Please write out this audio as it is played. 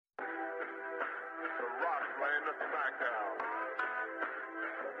to SmackDown.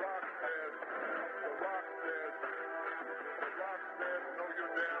 The Rock says, know your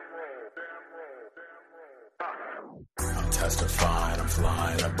damn role. I'm testifying, I'm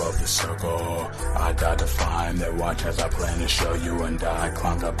flying above the circle. I got to find their watch as I plan to show you, and I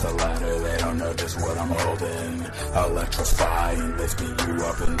climbed up the ladder. They don't know just what I'm holding. Electrifying, lifting you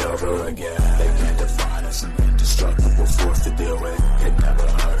up and over again. They can't define us, an indestructible force to deal with. It never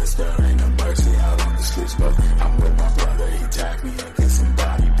hurt us, there ain't no mercy out on the streets, but I'm with my brother. He tagged me and get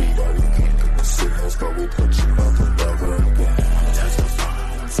somebody beat up. You can't even see us, but we put you up and over again. I'm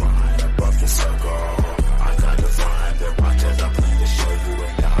testifying, I'm flying above the circle. I got to find their watch as I plan to show you,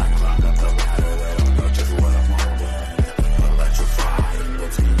 and I climbed up the ladder. They don't know just what I'm holding. Electrifying,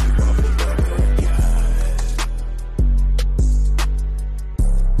 lifting you up and over again.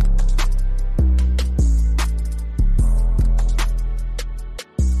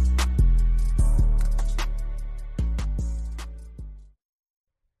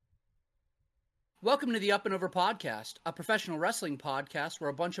 Welcome to the Up and Over Podcast, a professional wrestling podcast where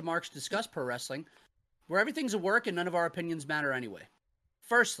a bunch of marks discuss pro wrestling, where everything's a work and none of our opinions matter anyway.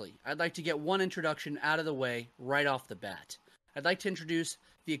 Firstly, I'd like to get one introduction out of the way right off the bat. I'd like to introduce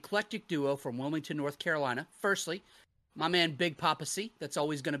the eclectic duo from Wilmington, North Carolina. Firstly, my man Big Papa C, that's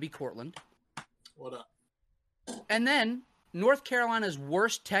always going to be Cortland. What up? And then, North Carolina's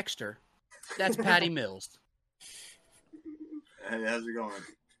worst texter, that's Patty Mills. Hey, how's it going?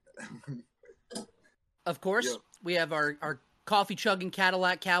 Of course, Yo. we have our coffee-chugging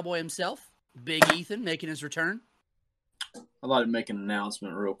Cadillac cowboy himself, Big Ethan, making his return. I'd like to make an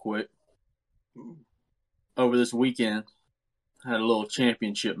announcement real quick. Over this weekend, I had a little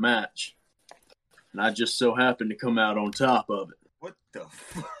championship match, and I just so happened to come out on top of it. What the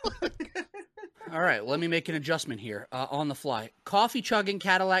fuck? All right, let me make an adjustment here on the fly. Coffee-chugging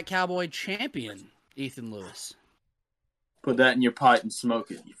Cadillac cowboy champion, Ethan Lewis. Put that in your pipe and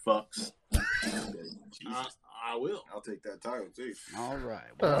smoke it, you fucks. I will. I'll take that title, too. All right.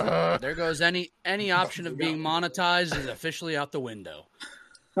 Well, there goes any option of being monetized is officially out the window.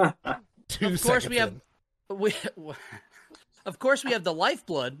 Of course, we have the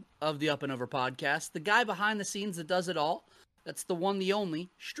lifeblood of the Up and Over podcast, the guy behind the scenes that does it all. That's the one, the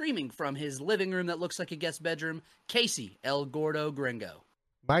only, streaming from his living room that looks like a guest bedroom, Casey El Gordo Gringo.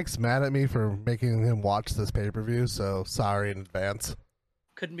 Mike's mad at me for making him watch this pay-per-view, so sorry in advance.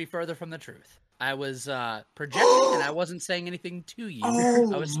 Couldn't be further from the truth. I was projecting, and I wasn't saying anything to you. I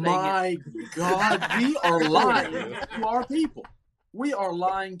was saying my God. We are lying to our people. We are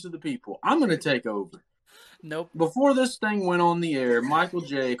lying to the people. I'm going to take over. Nope. Before this thing went on the air, Michael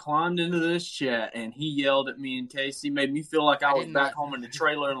J. climbed into this chat, and he yelled at me and Casey, made me feel like I was back home in the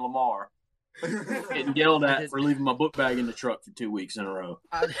trailer in Lamar. Getting yelled at for leaving my book bag in the truck for 2 weeks in a row.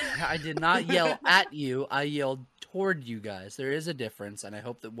 I did not yell at you. I yelled toward you guys. There is a difference, and I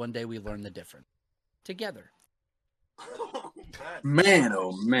hope that one day we learn the difference together. Man,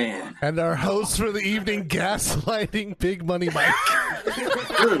 oh man. And our host for the evening, gaslighting Big Money Mike.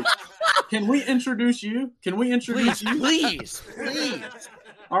 Drew, can we introduce you? Please.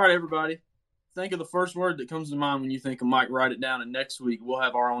 All right, everybody. Think of the first word that comes to mind when you think of Mike. Write it down, and next week we'll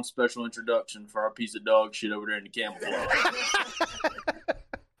have our own special introduction for our piece of dog shit over there in the camouflage.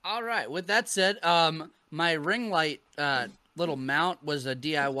 All right. With that said, my ring light little mount was a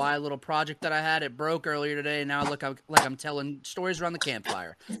DIY little project that I had. It broke earlier today, and now I look like I'm telling stories around the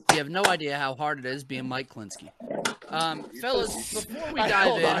campfire. You have no idea how hard it is being Mike Klinsky. Fellas, before we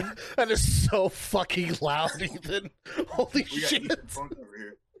dive in... That is so fucking loud, Ethan. Holy shit. Over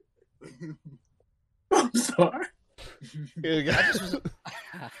here. I'm sorry.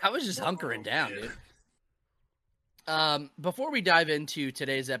 I was just hunkering down, dude. Before we dive into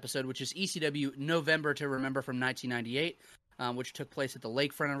today's episode, which is ECW November to Remember from 1998, which took place at the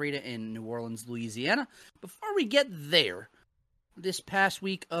Lakefront Arena in New Orleans, Louisiana. Before we get there, this past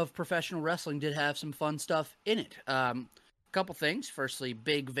week of professional wrestling did have some fun stuff in it. A couple things. Firstly,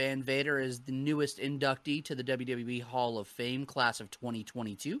 Big Van Vader is the newest inductee to the WWE Hall of Fame class of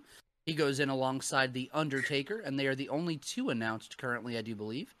 2022. He goes in alongside The Undertaker, and they are the only two announced currently, I do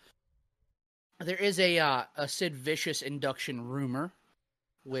believe. There is a Sid Vicious induction rumor,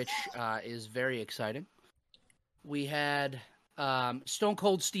 which is very exciting. We had Stone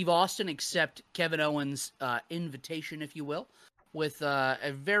Cold Steve Austin accept Kevin Owens' invitation, if you will, with a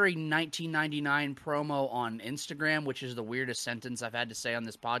very 1999 promo on Instagram, which is the weirdest sentence I've had to say on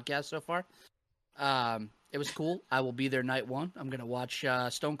this podcast so far. It was cool. I will be there night one. I'm going to watch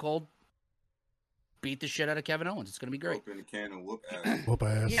Stone Cold beat the shit out of Kevin Owens. It's going to be great. Open the can and whoop ass. Whoop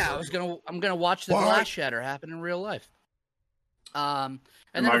ass. Yeah, I'm going to watch the glass shatter happen in real life. And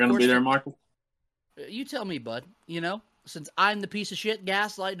Am I going to be there, Michael? You tell me, bud. You know, since I'm the piece of shit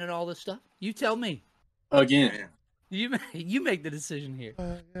gaslighting and all this stuff, you tell me. Again. You make the decision here.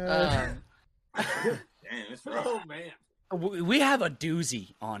 Damn, it's rough. Oh, man. We have a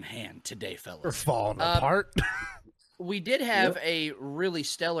doozy on hand today, fellas. We're falling apart. We did have a really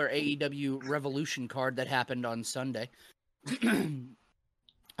stellar AEW Revolution card that happened on Sunday.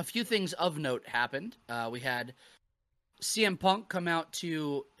 A few things of note happened. We had CM Punk come out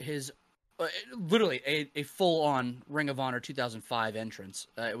to his literally a full-on Ring of Honor 2005 entrance.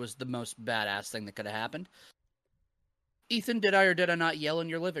 It was the most badass thing that could have happened. Ethan, did I or did I not yell in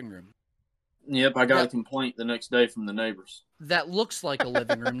your living room? Yep, I got a complaint the next day from the neighbors. That looks like a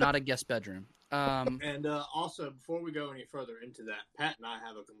living room, not a guest bedroom. And also, before we go any further into that, Pat and I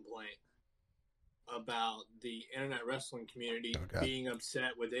have a complaint about the internet wrestling community being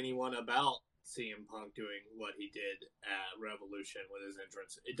upset with anyone about CM Punk doing what he did at Revolution with his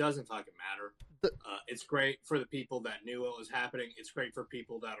entrance. It doesn't fucking matter. It's great for the people that knew what was happening. It's great for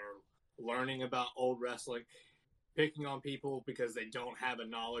people that are learning about old wrestling. Picking on people because they don't have a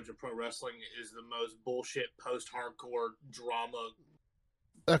knowledge of pro wrestling is the most bullshit post-hardcore drama.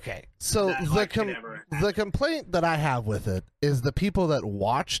 Okay, so the complaint that I have with it is the people that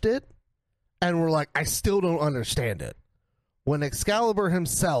watched it and were like, I still don't understand it. When Excalibur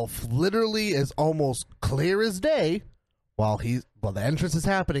himself literally is almost clear as day while the entrance is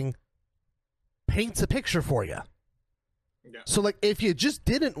happening, paints a picture for you. Yeah. So, like, if you just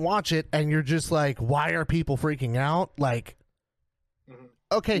didn't watch it and you're just like, why are people freaking out? Like,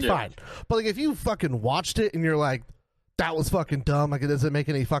 okay, fine. But, like, if you fucking watched it and you're like, that was fucking dumb, like, it doesn't make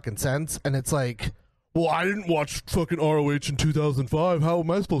any fucking sense, and it's like, well, I didn't watch fucking ROH in 2005, how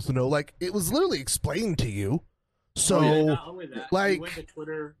am I supposed to know? Like, it was literally explained to you. So, not only that, like, you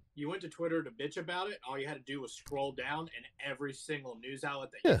went to Twitter to bitch about it. All you had to do was scroll down, and every single news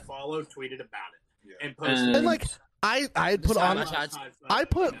outlet that you followed tweeted about it and posted. And like, I put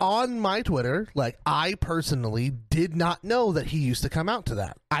on my Twitter, like, I personally did not know that he used to come out to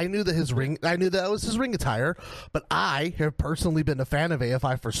that. I knew that was his ring attire, but I have personally been a fan of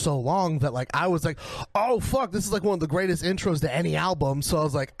AFI for so long that, like, I was like, oh fuck, this is like one of the greatest intros to any album. So I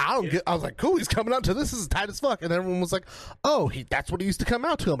was like, I was like, cool, he's coming out to this. This is tight as fuck. And everyone was like, oh, that's what he used to come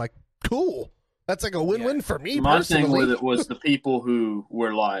out to. I'm like, cool. That's like a win-win for me. My personally. thing with it was the people who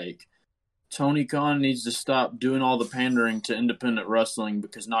were like, Tony Khan needs to stop doing all the pandering to independent wrestling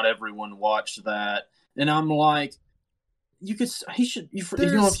because not everyone watched that. And I'm like, if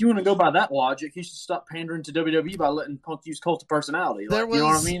you want to go by that logic, he should stop pandering to WWE by letting Punk use Cult of Personality. Like, you know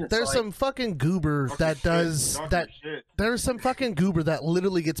what I mean? There's some fucking goober that does that. There's some fucking goober that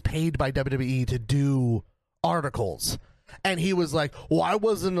literally gets paid by WWE to do articles. And he was like, well, I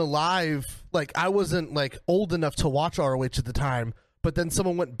wasn't alive. Like, I wasn't, like, old enough to watch ROH at the time. But then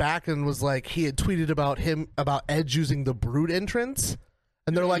someone went back and was like, he had tweeted about Edge using the Brood entrance.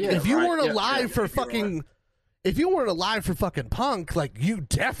 And they're like, if you weren't alive for fucking Punk, like, you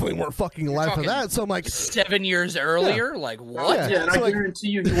definitely weren't fucking alive for that. So I'm like, 7 years earlier? Like, what? Yeah, and I guarantee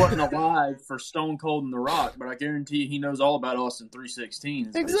you he wasn't alive for Stone Cold and The Rock, but I guarantee you he knows all about Austin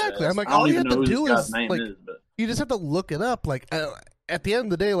 316. Exactly. I'm like, all you have to do is, like, you just have to look it up. Like, at the end of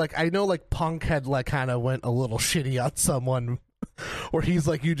the day, like, I know, like, Punk had, like, kind of went a little shitty on someone where he's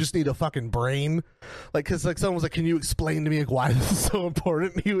like, you just need a fucking brain. Like, because, like, someone was like, can you explain to me, like, why this is so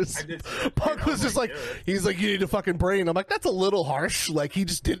important? And Punk was just like, he's like, you need a fucking brain. I'm like, that's a little harsh. Like, he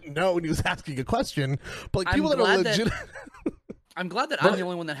just didn't know and he was asking a question. But, like, people that are legit. I'm glad that I'm the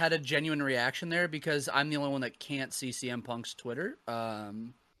only one that had a genuine reaction there because I'm the only one that can't see CM Punk's Twitter.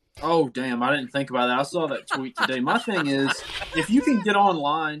 Oh, damn, I didn't think about that. I saw that tweet today. My thing is, if you can get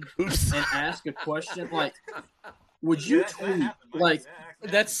online and ask a question, like, would you tweet, like...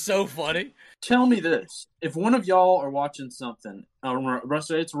 That's so funny. Tell me this. If one of y'all are watching something,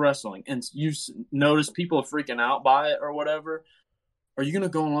 it's wrestling, and you notice people are freaking out by it or whatever, are you going to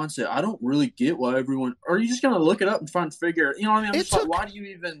go online and say, I don't really get why everyone... Or are you just going to look it up and try and figure... You know what I mean? Why do you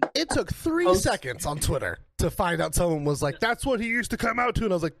even... It took 3 seconds on Twitter to find out someone was like, that's what he used to come out to,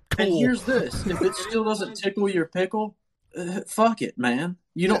 and I was like, cool. And here's this. If it still doesn't tickle your pickle, fuck it, man.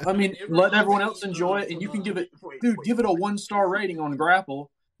 You don't... I mean, let everyone else enjoy it, and you can give it... Dude, give it a 1-star rating on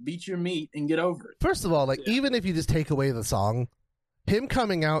Grapple, beat your meat, and get over it. First of all, like, even if you just take away the song, him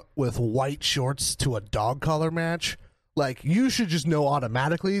coming out with white shorts to a dog collar match... Like, you should just know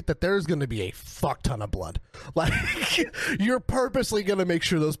automatically that there's going to be a fuck ton of blood. Like, you're purposely going to make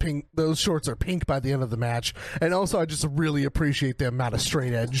sure those shorts are pink by the end of the match. And also, I just really appreciate the amount of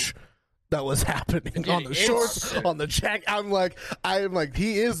straight edge that was happening on the shorts, on the check. I'm like,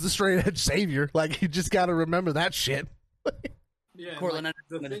 he is the straight edge savior. Like, you just got to remember that shit. Yeah, Cortland,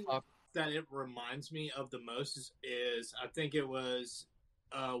 the that it reminds me of the most is I think it was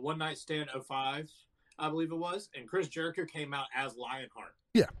One Night Stand 05, I believe it was, and Chris Jericho came out as Lionheart.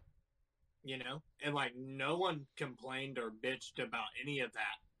 Yeah. You know? And, like, no one complained or bitched about any of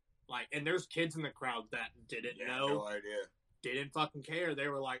that. Like, and there's kids in the crowd that didn't know. No idea. Didn't fucking care. They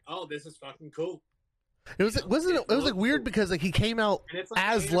were like, oh, this is fucking cool. It was like weird because like he came out like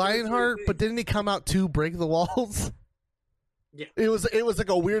as Lionheart, but didn't he come out to break the walls? Yeah. It was like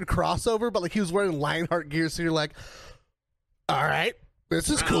a weird crossover, but like he was wearing Lionheart gear, so you're like, all right, this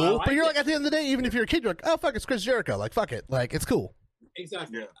is cool. But you're like, at the end of the day, even if you're a kid, you're like, oh fuck, it's Chris Jericho. Like fuck it, like it's cool.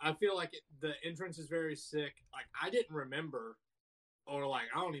 Exactly. Yeah. I feel like the entrance is very sick. Like I didn't remember, or like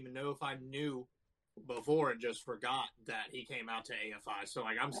I don't even know if I knew before and just forgot that he came out to AFI. So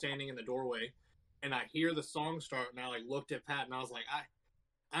like I'm standing in the doorway. And I hear the song start, and I like looked at Pat, and I was like,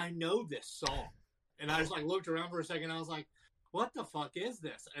 I know this song. And I just like looked around for a second, and I was like, what the fuck is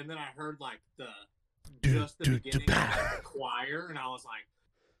this? And then I heard like the beginning of the choir, and I was like,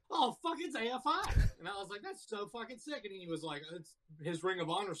 oh fuck, it's AFI. And I was like, that's so fucking sick. And he was like, it's his Ring of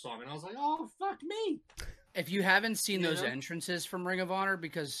Honor song, and I was like, oh fuck me. If you haven't seen those entrances from Ring of Honor,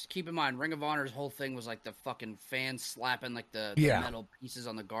 because keep in mind, Ring of Honor's whole thing was like the fucking fans slapping like the metal pieces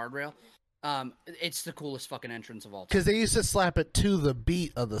on the guardrail. It's the coolest fucking entrance of all time. Because they used to slap it to the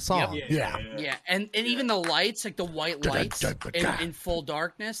beat of the song. Yep. Yeah. And even the lights, like the white lights in full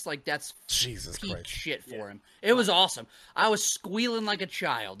darkness, like that's Jesus Christ shit for him. It was awesome. I was squealing like a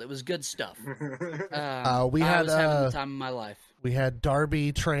child. It was good stuff. I was having the time of my life. We had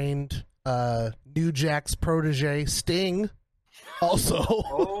Darby trained New Jack's protege Sting. Also,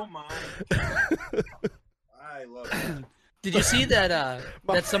 oh my God. I love that. Did you see that?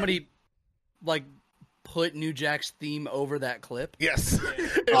 That somebody like put New Jack's theme over that clip? Yes.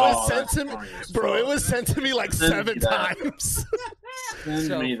 It was sent to me, bro. It was sent to me like 7 times.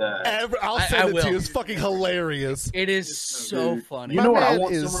 Send me that. I'll send it to you. It's fucking hilarious. It is so funny. You know what I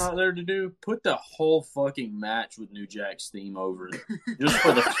want someone out there to do? Put the whole fucking match with New Jack's theme over it, just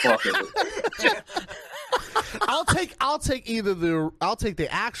for the fuck of it. I'll take either the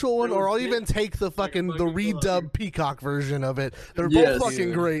actual one, or I'll even take the fucking the redub Peacock version of it. They're both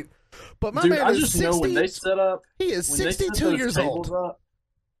fucking great. But my man is 60. Know when they set up, he is 62 years old.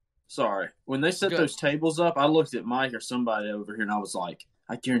 When they set those tables up, I looked at Mike or somebody over here, and I was like,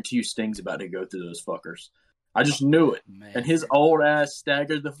 I guarantee you Sting's about to go through those fuckers. I just knew it. Man. And his old ass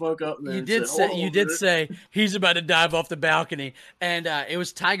staggered the fuck up there. You did say he's about to dive off the balcony, and it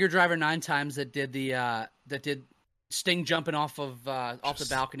was Tiger Driver 9 times that did Sting jumping off the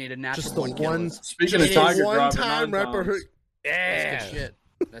balcony to natural. Just the one. Speaking of Tiger Driver, time rapper. Yeah, that's good shit.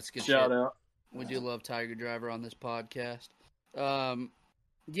 That's good. Shout out. We do love Tiger Driver on this podcast.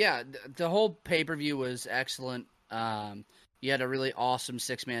 Yeah, the whole pay-per-view was excellent. You had a really awesome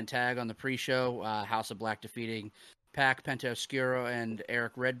 6-man tag on the pre-show. House of Black defeating Pac, Penta Oscuro, and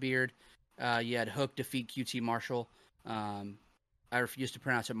Eric Redbeard. You had Hook defeat QT Marshall. I refuse to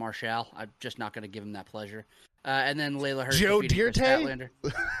pronounce it Marshall. I'm just not going to give him that pleasure. And then Layla Hirsch Joe defeating Chris Dierte? Statlander.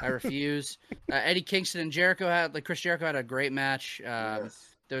 I refuse. Eddie Kingston and Chris Jericho had a great match.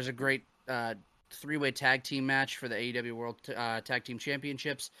 There was a great 3-way tag team match for the AEW World Tag Team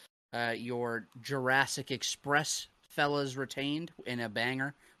Championships. Your Jurassic Express fellas retained in a banger.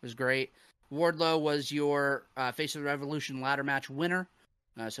 It was great. Wardlow was your Face of the Revolution ladder match winner,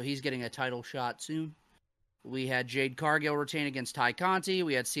 so he's getting a title shot soon. We had Jade Cargill retain against Ty Conti.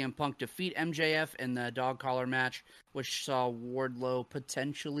 We had CM Punk defeat MJF in the dog collar match, which saw Wardlow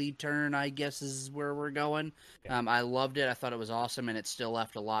potentially turn, I guess is where we're going. I loved it. I thought it was awesome, and it still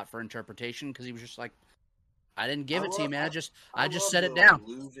left a lot for interpretation because he was just like, I didn't give it to you, man. I just set it down.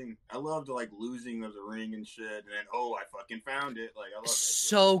 I love the losing of the ring and shit, and then I fucking found it. Like I love that.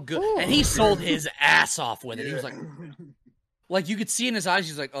 So good, and he sold his ass off with it. He was like you could see in his eyes,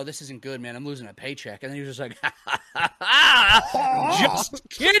 he's like, "Oh, this isn't good, man. I'm losing a paycheck," and then he was just like, "Just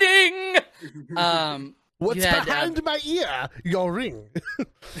kidding." What's behind my ear? Your ring.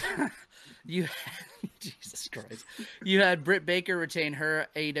 Jesus Christ. You had Britt Baker retain her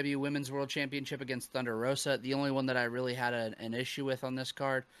AEW Women's World Championship against Thunder Rosa. The only one that I really had an issue with on this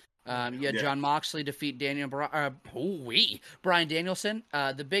card. You had Jon Moxley defeat Bryan Danielson.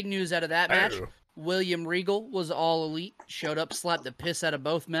 The big news out of that match, William Regal was all elite. Showed up, slapped the piss out of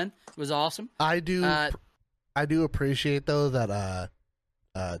both men. It was awesome. I do appreciate, though, that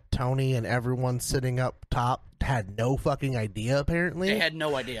Tony and everyone sitting up top had no fucking idea, apparently. They had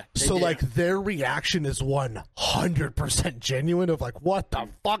no idea. So, like, their reaction is 100% genuine of, like, what the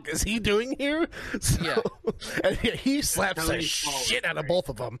fuck is he doing here? So, Yeah. And he slaps the shit out of both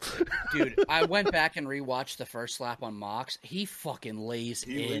of them. Dude, I went back and rewatched the first slap on Mox. He fucking lays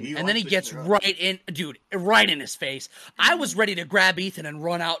in. he And then he likes gets it, right in, dude, right in his face. I was ready to grab Ethan and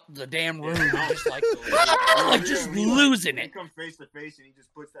run out the damn room. Just like just losing He it. come face to face and he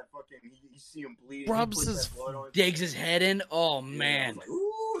just puts that fucking. You see him bleeding. Rubs his Digs his head in. Oh, man. Like,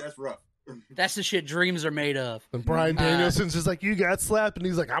 ooh, that's rough. That's the shit dreams are made of. And Bryan Danielson's just like, you got slapped, and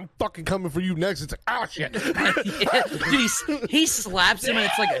he's like, I'm fucking coming for you next. It's like, oh shit. Yeah. Dude, he slaps him, and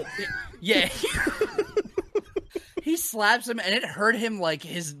it's like a yeah. He slaps him, and it hurt him like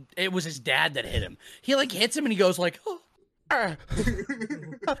it was his dad that hit him. He like hits him, and he goes like, oh.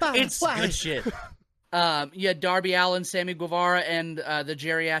 It's good shit. Yeah, Darby Allin, Sammy Guevara, and the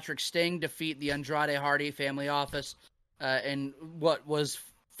geriatric Sting defeat the Andrade Hardy family office in what was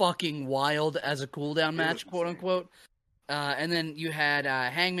fucking wild as a cool-down match, quote-unquote. And then you had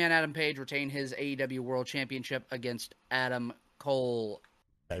Hangman Adam Page retain his AEW World Championship against Adam Cole.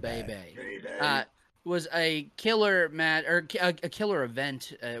 Baby. Was a killer match, or a killer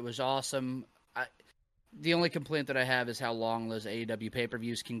event. It was awesome. The only complaint that I have is how long those AEW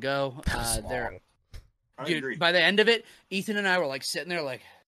pay-per-views can go. Dude, by the end of it, Ethan and I were like sitting there like,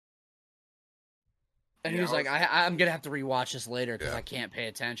 and he was like, I'm gonna have to rewatch this later because I can't pay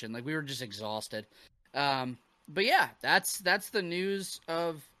attention. Like, we were just exhausted. But yeah, that's the news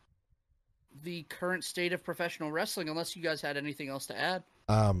of the current state of professional wrestling. Unless you guys had anything else to add.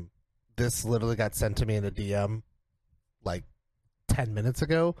 This literally got sent to me in a DM like 10 minutes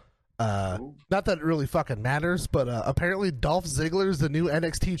ago. Not that it really fucking matters, but apparently Dolph Ziggler's the new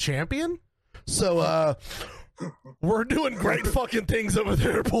NXT champion. So, we're doing great fucking things over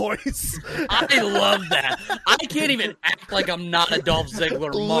there, boys. I love that. I can't even act like I'm not a Dolph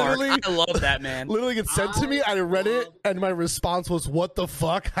Ziggler mark. I love that, man. Literally gets sent to me. I read it, and my response was, what the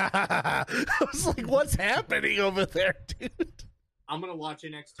fuck? I was like, what's happening over there, dude? I'm going to watch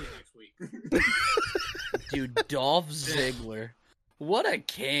NXT next week. Dude, Dolph Ziggler. What a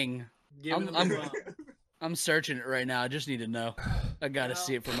king. I'm searching it right now. I just need to know. I gotta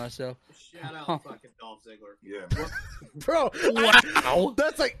see it for myself. Shout out fucking Dolph Ziggler. Yeah. Bro, wow.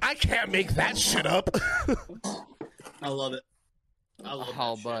 That's like, I can't make that shit up. I love it. I love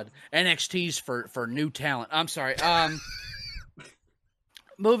oh, bud. NXT's for new talent. I'm sorry.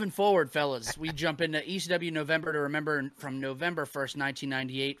 Moving forward, fellas, we jump into ECW November to Remember from November 1st,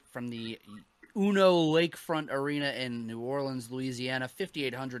 1998, from the Uno Lakefront Arena in New Orleans, Louisiana,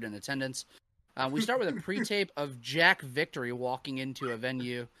 5,800 in attendance. We start with a pre-tape of Jack Victory walking into a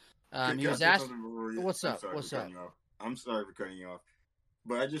venue. He was asked, "What's up? What's up?" I'm sorry for cutting you off,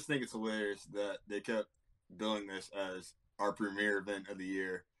 but I just think it's hilarious that they kept billing this as our premier event of the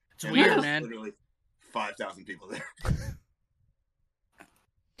year. It's weird, man. Literally 5,000 people there.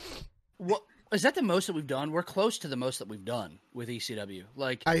 What is that? The most that we've done? We're close to the most that we've done with ECW.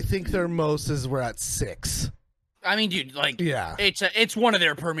 Like, I think their most is we're at 6. I mean, dude, like, yeah, it's one of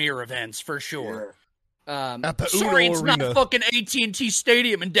their premier events for sure. Yeah. At the sorry, Uno it's Arena. not fucking AT&T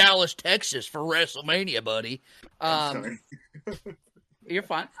Stadium in Dallas, Texas for WrestleMania, buddy. You're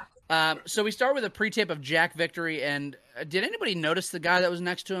fine. So we start with a pre-tape of Jack Victory, and did anybody notice the guy that was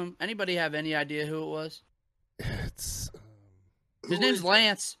next to him? Anybody have any idea who it was? His name's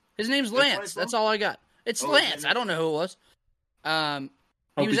Lance. His name's Lance. That's all I got. It's Lance. I don't know who it was.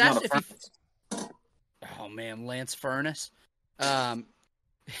 He was asked if he... Oh, man, Lance Furnace.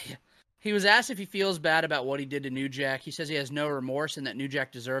 He was asked if he feels bad about what he did to New Jack. He says he has no remorse and that New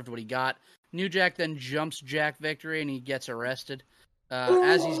Jack deserved what he got. New Jack then jumps Jack Victory and he gets arrested.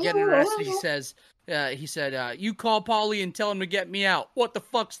 As he's getting arrested, he said, you call Paulie and tell him to get me out. What the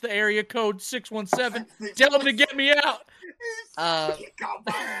fuck's the area code 617? Tell him to get me out.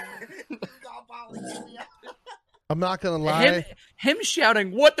 I'm not gonna lie. Him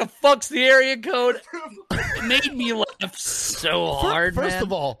shouting, "What the fuck's the area code?" It made me laugh so hard. First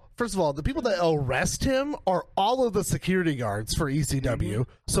of all, the people that arrest him are all of the security guards for ECW.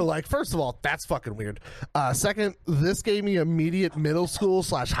 So, like, first of all, that's fucking weird. Second, this gave me immediate middle school /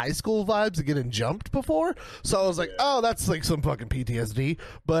 high school vibes of getting jumped before. So I was like, oh, that's like some fucking PTSD.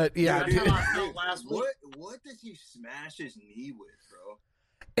 But yeah, what did he smash his knee with, bro?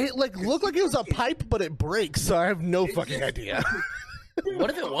 It like looked like it was a pipe, but it breaks. So I have no fucking idea. What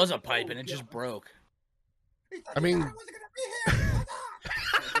if it was a pipe and it just broke? I mean,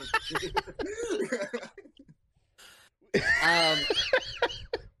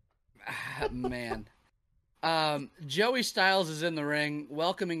 man. Joey Styles is in the ring,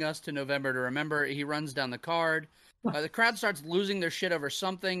 welcoming us to November to Remember. He runs down the card. The crowd starts losing their shit over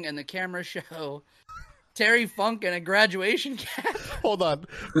something, and the cameras show Terry Funk in a graduation cap. Hold on,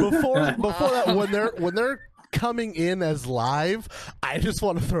 before that, when they're coming in as live, I just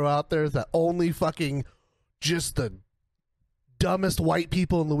want to throw out there that only fucking just the dumbest white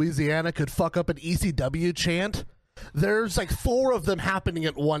people in Louisiana could fuck up an ECW chant. There's like 4 of them happening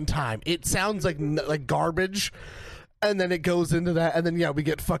at one time. It sounds like garbage. And then it goes into that, and then we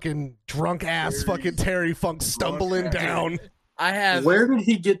get fucking drunk ass fucking Terry Funk stumbling down. Where did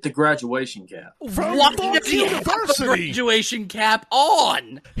he get the graduation cap? From Funk University. Graduation cap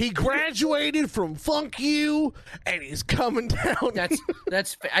on. He graduated from Funk U, and he's coming down.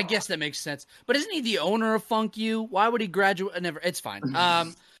 That's. I guess that makes sense. But isn't he the owner of Funk U? Why would he graduate? Never. It's fine.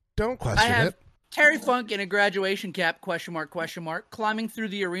 Don't question it. Terry Funk in a graduation cap, ? Climbing through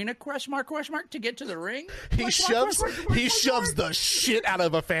the arena, ? To get to the ring. He shoves the shit out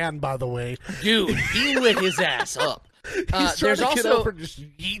of a fan, by the way. Dude, he lit his ass up. He's trying to get over and just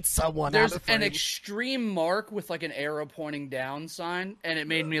yeet someone out of frame. There's an extreme mark with like an arrow pointing down sign, and it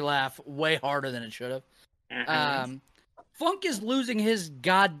made me laugh way harder than it should have. Funk is losing his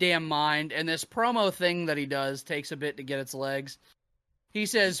goddamn mind, and this promo thing that he does takes a bit to get its legs. He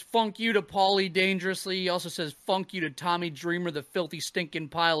says, "Funk you" to Paulie dangerously. He also says, "Funk you" to Tommy Dreamer, the filthy, stinking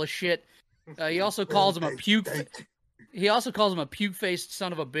pile of shit. He also calls him a puke. He also calls him a puke-faced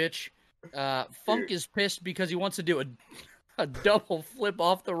son of a bitch. Funk is pissed because he wants to do a double flip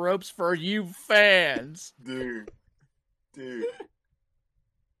off the ropes for you fans. Dude.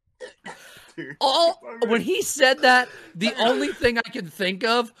 When he said that, the only thing I could think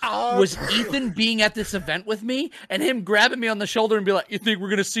of was Ethan being at this event with me and him grabbing me on the shoulder and be like, "You think we're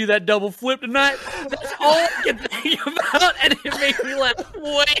going to see that double flip tonight?" That's all I could think about, and it made me laugh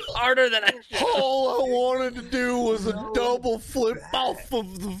way harder than I should. All I wanted to do was a double flip off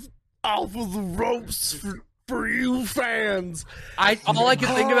of the ropes for you fans. All I could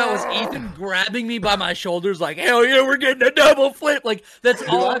think about was Ethan grabbing me by my shoulders like, "Hell yeah, we're getting a double flip." Like, that's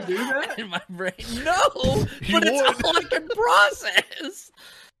all I do that in my brain. No, but it's all I can process.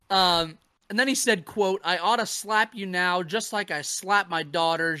 And then he said, quote, "I ought to slap you now just like I slap my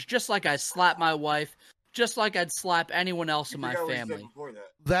daughters, just like I slap my wife, just like I'd slap anyone else in my family."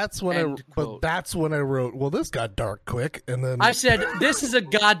 That's when I wrote, well, this got dark quick, and then I said, "This is a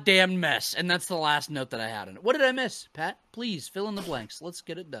goddamn mess," and that's the last note that I had on it. What did I miss, Pat? Please fill in the blanks. Let's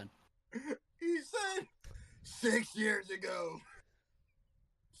get it done. He said 6 years ago,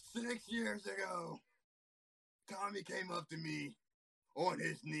 Tommy came up to me on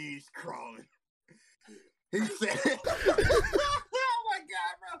his knees crawling. He said, "Oh my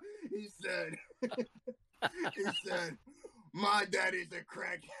God, bro!" He said, "My daddy's a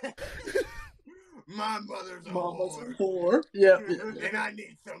crackhead. My mother's a whore. Yeah. And I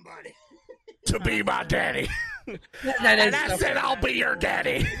need somebody to be my daddy." And I said, "I'll be your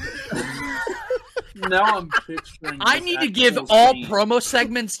daddy." Now I'm picturing. I need to give all promo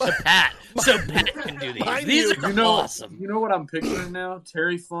segments to Pat so Pat can do these. These are awesome. You know what I'm picturing now?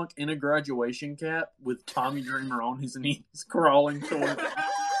 Terry Funk in a graduation cap with Tommy Dreamer on his knees crawling toward him.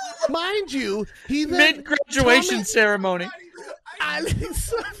 Mind you, he mid-graduation ceremony. I need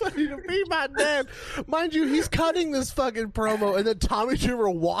somebody to be my dad. Mind you, he's cutting this fucking promo, and then Tommy Dreamer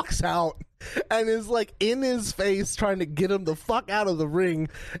walks out and is like in his face trying to get him the fuck out of the ring.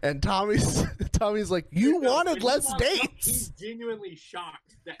 And Tommy's like, "You wanted less dates." He's genuinely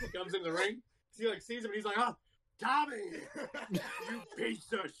shocked that he comes in the ring. He like sees him and he's like, "Oh, Tommy, you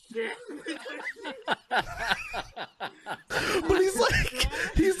piece of shit." But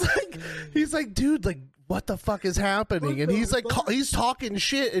he's like, "Dude, like, what the fuck is happening?" And he's like, he's talking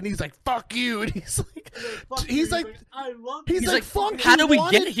shit, and he's like, "Fuck you," and he's like, "Funk, how do we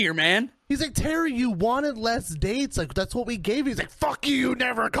get here, man?" He's like, "Terry, you wanted less dates. Like, that's what we gave you." He's like, "Fuck you, you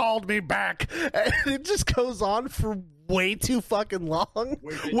never called me back." And it just goes on for way too fucking long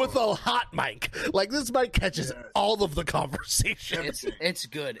with a hot mic. Like, this mic catches all of the conversation. It's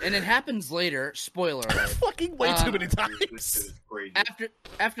good. And it happens later. Spoiler alert. Fucking way too many times.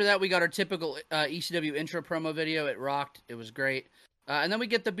 After that, we got our typical ECW intro promo video. It rocked. It was great. And then we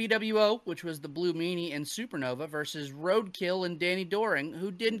get the BWO, which was the Blue Meanie and Supernova versus Roadkill and Danny Doring,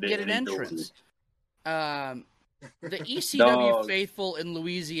 who didn't get an entrance. The ECW faithful in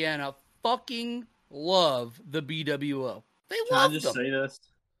Louisiana fucking love the BWO. They love them. Can I just say this?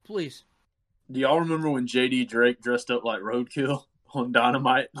 Please. Do y'all remember when JD Drake dressed up like Roadkill on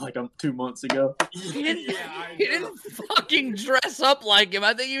Dynamite like 2 months ago? He didn't fucking dress up like him.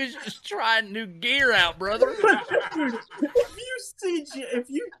 I think he was just trying new gear out, brother. If you see,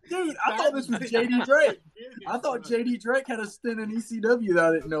 dude, I thought this was JD Drake. I thought JD Drake had a stint in ECW that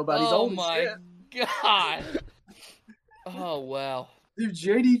I didn't know about. He's oh my god! Oh wow, dude,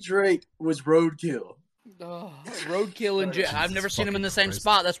 JD Drake was Roadkill. Oh, Roadkill and I've never seen him in the same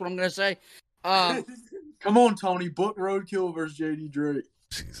spot. That's what I'm gonna say. Come on, Tony, book Roadkill versus JD Drake.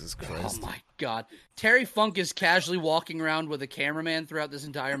 Jesus Christ! Oh my god, Terry Funk is casually walking around with a cameraman throughout this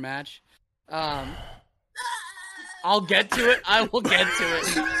entire match. I'll get to it. I will get to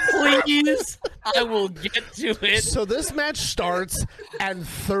it. Please, I will get to it. So this match starts, and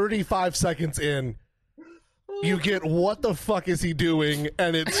 35 seconds in, you get what the fuck is he doing,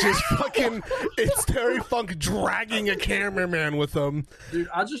 and it's just it's Terry Funk dragging a cameraman with him. Dude,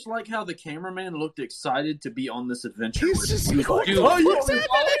 I just like how the cameraman looked excited to be on this adventure. He's just like,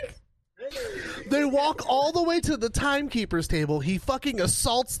 They walk all the way to the timekeeper's table. He fucking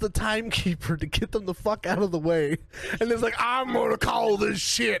assaults the timekeeper to get them the fuck out of the way. And is like, I'm gonna call this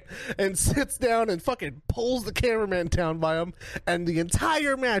shit. And sits down and fucking pulls the cameraman down by him. And the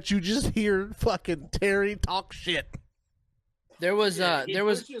entire match, you just hear fucking Terry talk shit. There was he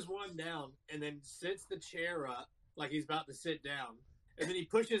pushes one down and then sits the chair up like he's about to sit down. And then he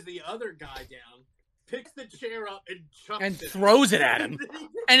pushes the other guy down, picks the chair up and chucks and throws it at him.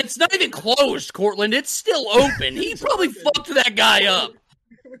 And it's not even closed, Cortland. It's still open. He probably fucked that guy up.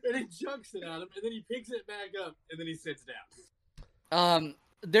 And he chucks it at him, and then he picks it back up, and then he sits down.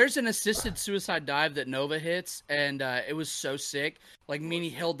 There's an assisted suicide dive that Nova hits, and it was so sick. Like,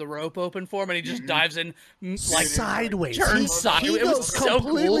 Meanie held the rope open for him, and he just dives in, like, sideways. Turns sideways. It was so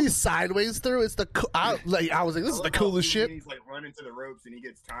completely cool. sideways through. It's I was like, this is the coolest shit. He's like running to the ropes, and he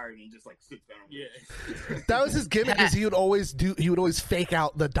gets tired, and he just like sits down. Yeah. That was his gimmick. Is he would always fake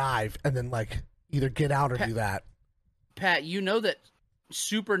out the dive, and then like either get out or do that. Pat, you know that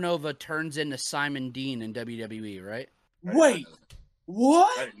Supernova turns into Simon Dean in WWE, right? Wait.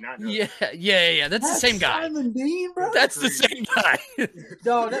 What? I did not know Yeah. That's the same guy. Simon Dean, bro. That's the same guy.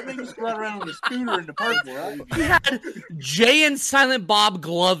 Dog, that makes you ride around on the scooter in the purple, right? He had Jay and Silent Bob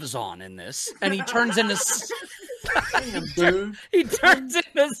gloves on in this, and he turns into Damn, dude. he turns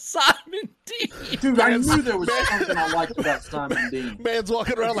into Simon Dean. Dude, I knew there was something I liked about Simon Dean. Man's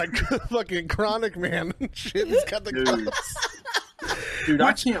walking around like fucking Chronic Man. Shit, he's got the gloves. Dude,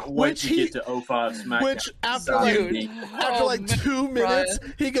 I can't wait to get to 05 SmackDown. Which, after 2 minutes,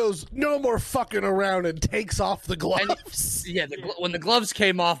 he goes, no more fucking around, and takes off the gloves. When the gloves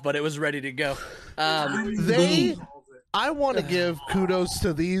came off, but it was ready to go. I want to give kudos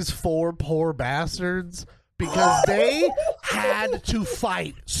to these 4 poor bastards, because they had to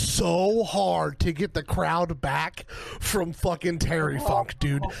fight so hard to get the crowd back from fucking Terry Funk,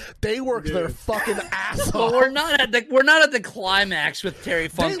 dude. They worked their fucking ass off. But we're not at the climax with Terry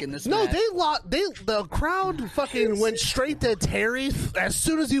Funk in this match. The crowd fucking went straight to Terry as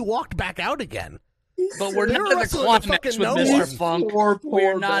soon as he walked back out again. But we're not at the climax with Mr. Funk.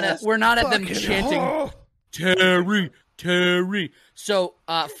 We're not at them chanting Terry. So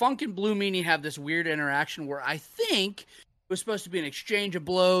Funk and Blue Meanie have this weird interaction where I think it was supposed to be an exchange of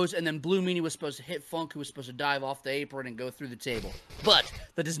blows, and then Blue Meanie was supposed to hit Funk, who was supposed to dive off the apron and go through the table. But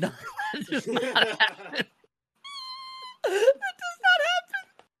that does not happen. That does not happen.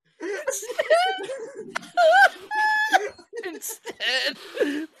 Instead,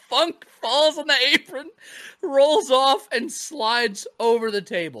 Funk falls on the apron, rolls off, and slides over the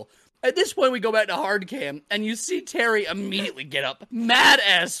table. At this point, we go back to hard cam, and you see Terry immediately get up, mad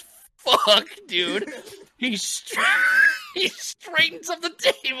as fuck, dude. He straightens up the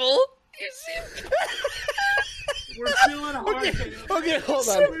table. You see him? We're doing hard cam. Okay, hold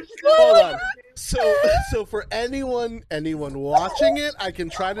on. So for anyone watching it, I can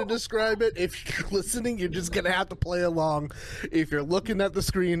try to describe it. If you're listening, you're just gonna have to play along. If you're looking at the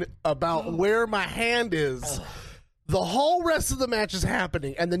screen about where my hand is. The whole rest of the match is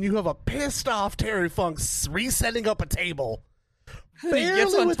happening, and then you have a pissed off Terry Funk resetting up a table.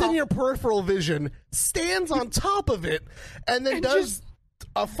 Barely within your peripheral vision, stands on top of it, and then does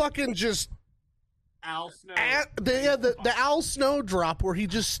a fucking just Al Snow. The Al Snow drop where he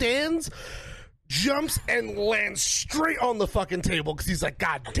just stands, jumps, and lands straight on the fucking table because he's like,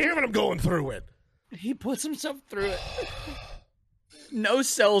 God damn it, I'm going through it. He puts himself through it. No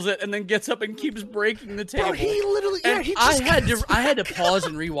sells it, and then gets up and keeps breaking the table. Bro, he literally, I had to pause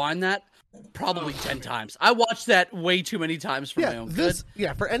and rewind that probably 10 times. I watched that way too many times for my own good.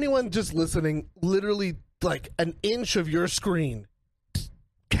 For anyone just listening, literally like an inch of your screen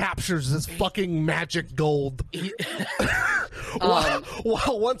captures this fucking magic gold.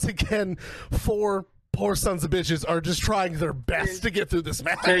 While once again, 4 poor sons of bitches are just trying their best to get through this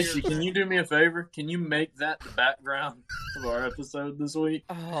match. Casey, can you do me a favor? Can you make that the background of our episode this week?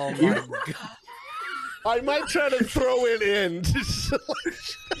 Oh my god! I might try to throw it in.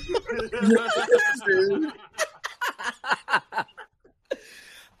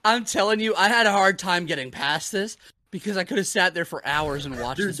 I'm telling you, I had a hard time getting past this because I could have sat there for hours and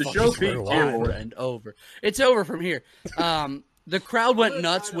watched this the show fucking over and over. It's over from here. The crowd went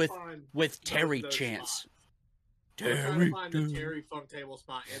nuts with Terry chants. Terry, find the Terry Funk table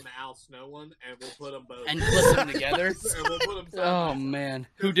spot in the Al Snow one, and we'll put them both and clip them together. And we'll put them oh man,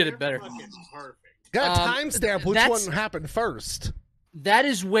 who did it better? Perfect. Got a timestamp which one happened first. That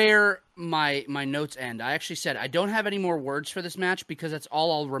is where my notes end. I actually said I don't have any more words for this match because that's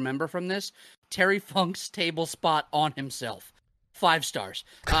all I'll remember from this. Terry Funk's table spot on himself. 5 stars.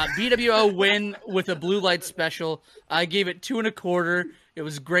 BWO win with a blue light special. I gave it 2 1/4. It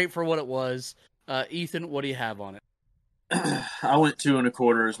was great for what it was. Ethan, what do you have on it? I went 2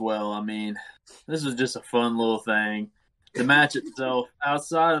 1/4 as well. I mean, this was just a fun little thing. The match itself,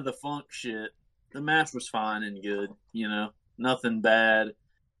 outside of the Funk shit, the match was fine and good. You know, nothing bad.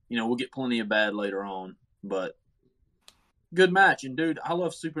 You know, we'll get plenty of bad later on, but good match. And dude, I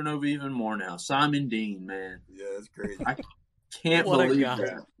love Supernova even more now. Simon Dean, man. Yeah, that's crazy. I can't believe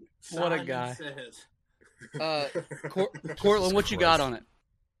that. What a guy. Cortland, what you got on it?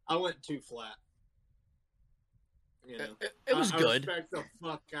 I went 2 flat. You know, it was good. I respect the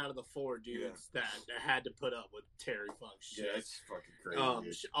fuck out of the 4 dudes that had to put up with Terry Funk shit. Yeah, it's fucking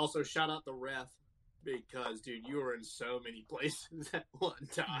crazy. Also, shout out the ref because, dude, you were in so many places at one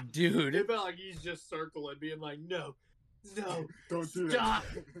time. Dude. It felt like he's just circling, being like, no, don't do stop.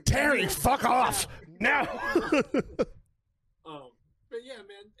 that. Terry, fuck off! No! But yeah,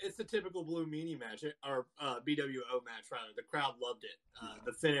 man, it's the typical Blue Meanie match, or BWO match, rather. The crowd loved it.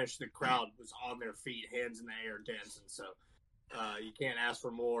 The finish, the crowd was on their feet, hands in the air, dancing. So you can't ask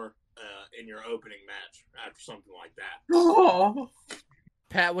for more in your opening match after something like that. Oh.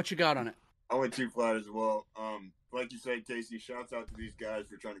 Pat, what you got on it? I went 2 flat as well. Like you said, Casey, shouts out to these guys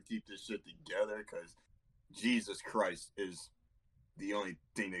for trying to keep this shit together because Jesus Christ is the only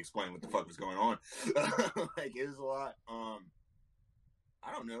thing to explain what the fuck was going on. Like, it was a lot.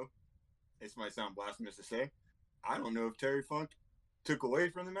 I don't know. This might sound blasphemous to say. I don't know if Terry Funk took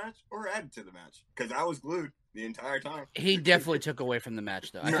away from the match or added to the match because I was glued the entire time. He definitely took away from the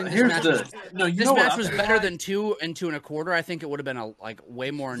match, though. I think this match was better than 2 1/4. I think it would have been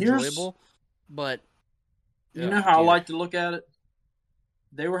way more enjoyable. But you know how I like to look at it?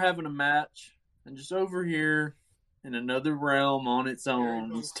 They were having a match, and just over here in another realm on its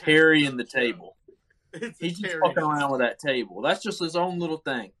own was Terry and the table. He's just fucking around with that table. That's just his own little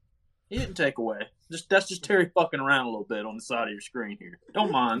thing. He didn't take away. That's just Terry fucking around a little bit on the side of your screen here.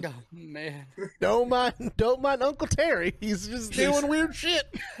 Don't mind. Oh, man. Don't mind Uncle Terry. He's just doing weird shit.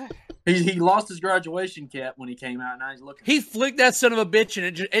 He lost his graduation cap when he came out. Now he's looking. He flicked that son of a bitch,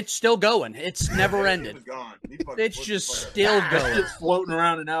 and it's still going. It's never ended. It's gone. It's just still going. It's floating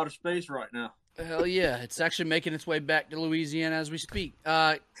around in outer space right now. Hell yeah. It's actually making its way back to Louisiana as we speak.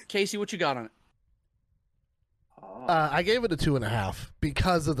 Casey, what you got on it? I gave it a 2.5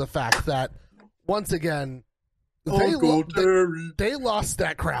 because of the fact that once again they lost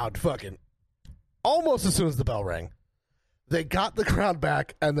that crowd fucking almost as soon as the bell rang. They got the crowd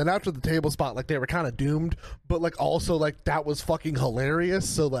back, and then after the table spot, like they were kind of doomed, but like also like that was fucking hilarious.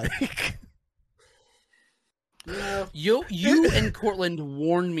 So like, you and Cortland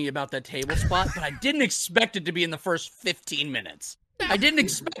warned me about that table spot, but I didn't expect it to be in the first 15 minutes. I didn't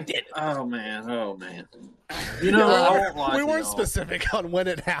expect it. Oh man. You know, we weren't specific on when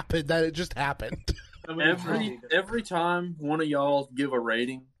it happened. That it just happened. Every time one of y'all give a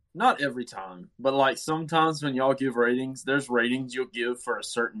rating, not every time, but like sometimes when y'all give ratings, there's ratings you'll give for a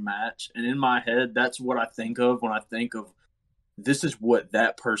certain match, and in my head, that's what I think of when I think of this is what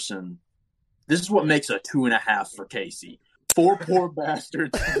that person. This is what makes a 2.5 for Casey. 4 poor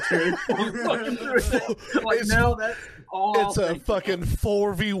bastards. Like now that's all. It's a fucking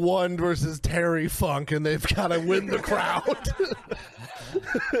 4v1 versus Terry Funk, and they've got to win the crowd.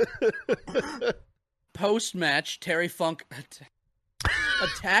 Post match, Terry Funk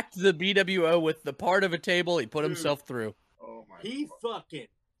attacked the BWO with the part of a table he put himself through. Oh my! He fucking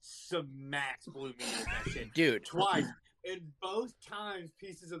smacks Blue Meanie with that shit, dude. Twice. And both times,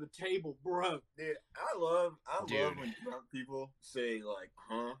 pieces of the table broke. Dude, I love when drunk people say like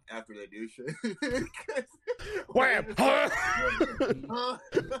 "huh" after they do shit. Wham! Huh?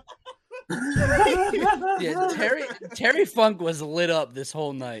 Yeah, Terry Funk was lit up this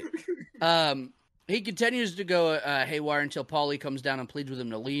whole night. He continues to go haywire until Paulie comes down and pleads with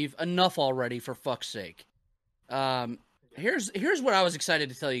him to leave. Enough already, for fuck's sake. Here's what I was excited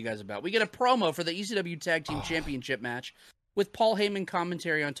to tell you guys about. We get a promo for the ECW Tag Team Championship match with Paul Heyman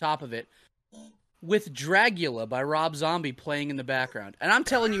commentary on top of it, with Dragula by Rob Zombie playing in the background. And I'm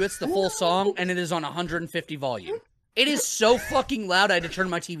telling you, it's the full song, and it is on 150 volume. It is so fucking loud, I had to turn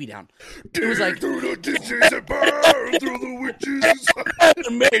my TV down. It was like... through the ditches and burn through the witches.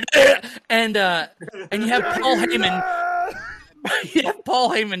 And you have Paul Heyman... You have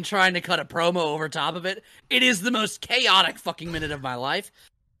Paul Heyman trying to cut a promo over top of it. It is the most chaotic fucking minute of my life.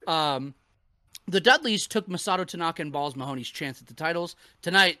 The Dudleys took Masato Tanaka and Balls Mahoney's chance at the titles.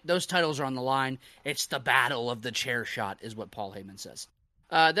 Tonight, those titles are on the line. It's the battle of the chair shot, is what Paul Heyman says.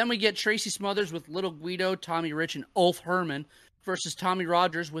 Then we get Tracy Smothers with Little Guido, Tommy Rich, and Ulf Herman versus Tommy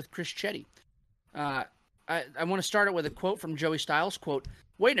Rogers with Chris Chetti. I want to start it with a quote from Joey Styles. Quote,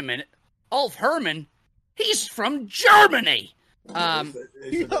 "Wait a minute. Ulf Herman? He's from Germany!" They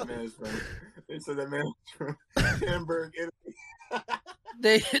said that man is from Hamburg, Italy.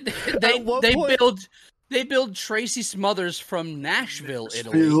 They build Tracy Smothers from Nashville,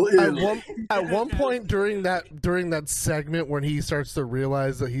 Italy. At one point during that segment when he starts to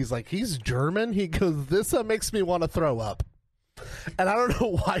realize that he's German, he goes, "This makes me want to throw up." And I don't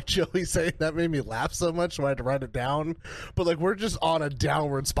know why Joey's saying that made me laugh so much, so I had to write it down. But like, we're just on a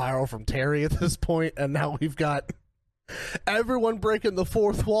downward spiral from Terry at this point, and now we've got everyone breaking the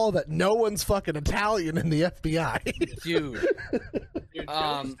fourth wall that no one's fucking Italian in the FBI. Dude, Joey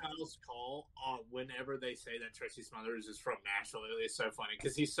Styles' call whenever they say that Tracy Smothers is from Nashville, it's so funny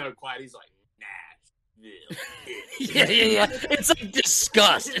because he's so quiet. He's like, Nashville. yeah. It's like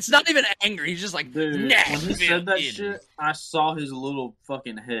disgust. It's not even anger. He's just like, dude, Nashville. when he said that shit, I saw his little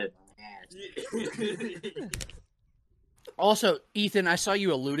fucking head. Also, Ethan, I saw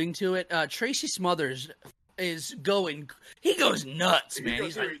you alluding to it. Tracy Smothers is he goes nuts, man.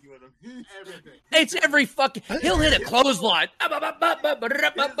 He's like, it's every fucking, he'll hit a clothesline.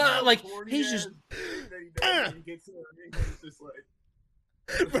 Like, he's just,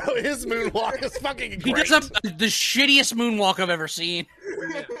 bro, his moonwalk is fucking great. He does the shittiest moonwalk I've ever seen.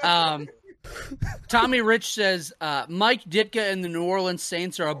 Tommy Rich says, Mike Ditka and the New Orleans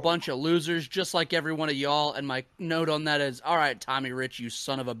Saints are a bunch of losers, just like every one of y'all. And my note on that is, all right, Tommy Rich, you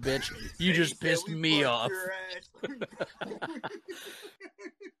son of a bitch. You just pissed me off.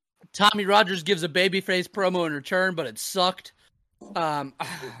 Tommy Rogers gives a babyface promo in return, but it sucked. None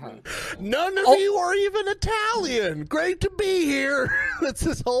of you are even Italian. Great to be here. That's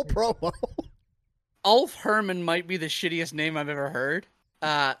his whole promo. Ulf Herman might be the shittiest name I've ever heard.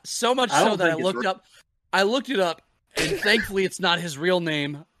 So much so that I looked it up, and thankfully it's not his real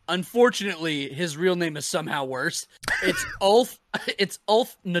name. Unfortunately, his real name is somehow worse. It's Ulf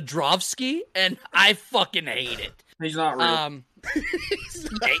Nadrovsky, and I fucking hate it. He's not real.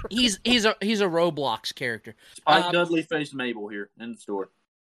 He's a Roblox character. Spike Dudley faced Mabel here in the store.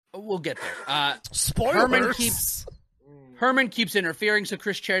 We'll get there. Spoilers. Herman keeps interfering, so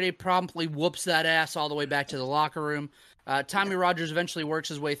Chris Chetti promptly whoops that ass all the way back to the locker room. Tommy Rogers eventually works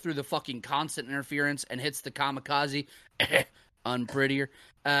his way through the fucking constant interference and hits the kamikaze, unprettier,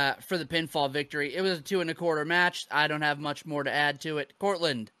 for the pinfall victory. It was a 2 1/4 match. I don't have much more to add to it.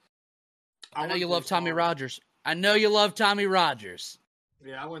 Cortland, I know you love Tommy Rogers. I know you love Tommy Rogers.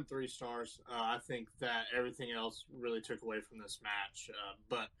 Yeah, I went 3 stars. I think that everything else really took away from this match,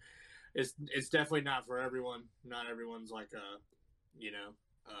 but it's definitely not for everyone. Not everyone's like a,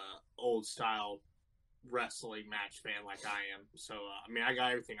 old style wrestling match fan like I am. So, I got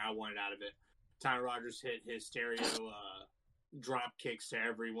everything I wanted out of it. Tommy Rogers hit his stereo drop kicks to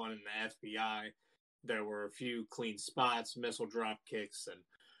everyone in the FBI. There were a few clean spots, missile drop kicks, and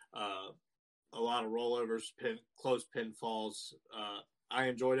a lot of rollovers, close pinfalls. I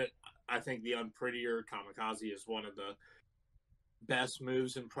enjoyed it. I think the unprettier kamikaze is one of the best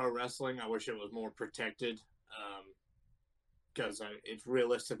moves in pro wrestling. I wish it was more protected because it's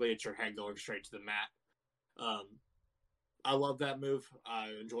realistically it's your head going straight to the mat. I love that move. I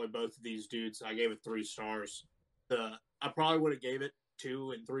enjoy both of these dudes. I gave it 3 stars. I probably would have gave it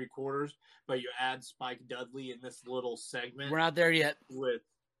 2 3/4, but you add Spike Dudley in this little segment. We're not there yet.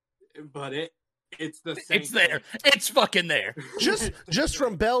 But it's the same. It's there. Thing. It's fucking there. Just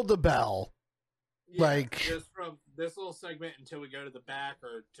from bell to bell. Yeah, just from this little segment until we go to the back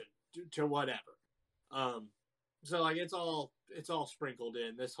or to whatever. So like it's all sprinkled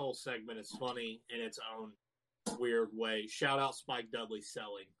in. This whole segment is funny in its own weird way. Shout out Spike Dudley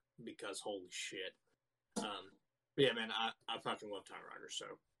selling because holy shit. Yeah, man, I fucking love Tommy Rogers. So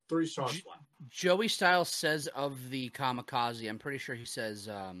 3 stars flat. Joey Styles says of the kamikaze, I'm pretty sure he says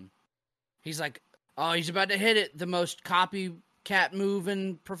he's like, Oh, he's about to hit it. The most copycat move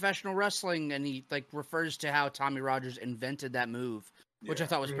in professional wrestling, and he refers to how Tommy Rogers invented that move, which I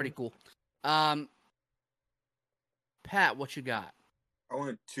thought was pretty cool. Pat, what you got? I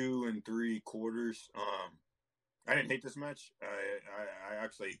went 2 3/4. I didn't hate this match. I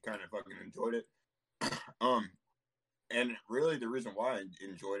actually kind of fucking enjoyed it. And really the reason why I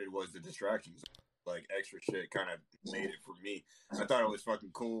enjoyed it was the distractions. Like, extra shit kind of made it for me. I thought it was fucking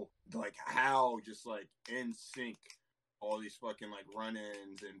cool. Like, how just, like, in sync all these fucking, like,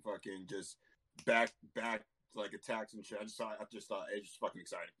 run-ins and fucking just back, like, attacks and shit. I just thought it was just fucking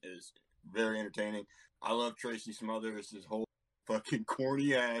exciting. It was very entertaining. I love Tracy Smothers, his whole fucking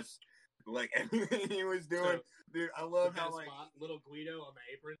corny ass, like, everything he was doing. Dude, I love how, like, little Guido on the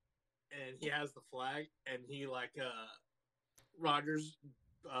apron, and he has the flag, and he, like, Rogers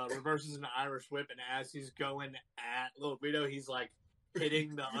reverses an Irish whip, and as he's going at little Guido, he's like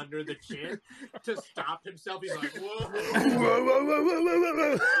hitting the under the chin to stop himself. He's like, whoa.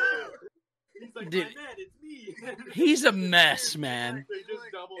 He's like, dude, my man, it's me. He's a mess, man. They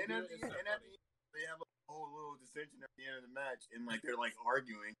just double and at the end, they have a whole little dissension at the end of the match, and like they're like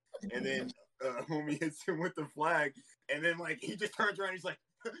arguing, and then homie hits him with the flag, and then like he just turns around, he's like,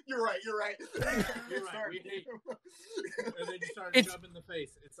 You're right. You're right. We hate you. And then you start shoving in the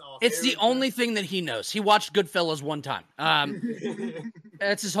face. It's awesome. It's the only thing that he knows. He watched Goodfellas one time.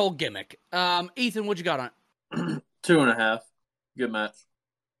 That's his whole gimmick. Ethan, what you got on it? 2.5. Good match.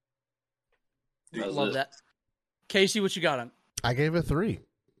 Love that. Casey, what you got on? I gave it 3.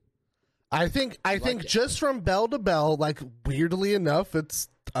 I think just from bell to bell, like, weirdly enough, it's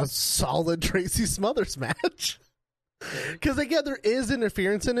a solid Tracy Smothers match. Because, again, there is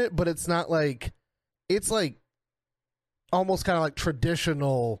interference in it, but it's not like... It's, like, almost kind of like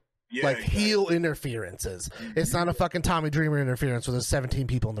traditional, heel interferences. It's not a fucking Tommy Dreamer interference where there's 17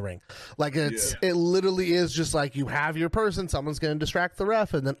 people in the ring. Like, it literally is just like, you have your person, someone's going to distract the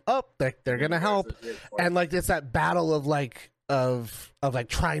ref, and then, they're going to help. And, like, it's that battle of, like,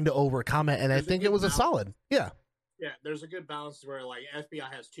 trying to overcome it, and I think it was a solid. Yeah. Yeah, there's a good balance where, like,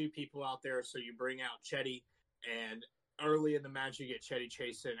 FBI has 2 people out there, so you bring out Chetty. And early in the match, you get Chetty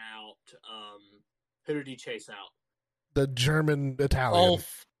chasing out. Who did he chase out? The German Italian.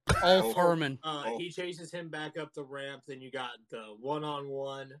 Ulf Herman. He chases him back up the ramp. Then you got the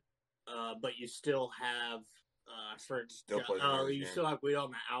one-on-one, but you still have you still have Guido on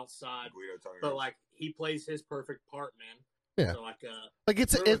the outside. But like he plays his perfect part, man. Yeah. So, like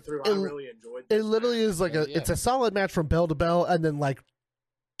I really enjoyed this. It literally is like it's a solid match from bell to bell, and then like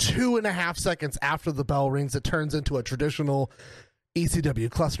 2.5 seconds after the bell rings, it turns into a traditional ECW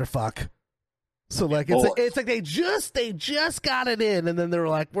clusterfuck. So like it's like they just got it in, and then they were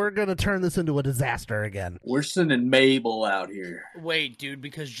like, we're gonna turn this into a disaster again. We're sending Mabel out here. Wait, dude,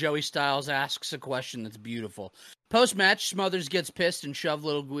 because Joey Styles asks a question that's beautiful. Post match, Smothers gets pissed and shoved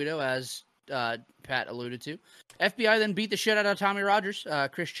little Guido, as Pat alluded to. FBI then beat the shit out of Tommy Rogers.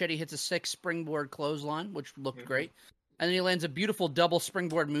 Chris Chetty hits a 6 springboard clothesline, which looked great. And then he lands a beautiful double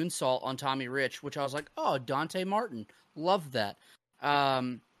springboard moonsault on Tommy Rich, which I was like, oh, Dante Martin. Love that.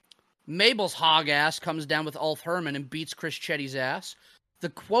 Mabel's hog ass comes down with Ulf Herman and beats Chris Chetty's ass. The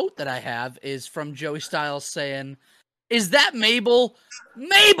quote that I have is from Joey Styles saying, "Is that Mabel?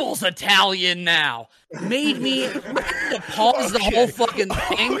 Mabel's Italian now." Made me pause the whole fucking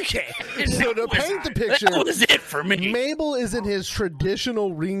thing. Okay. So to paint the picture, that was it for me. Mabel is in his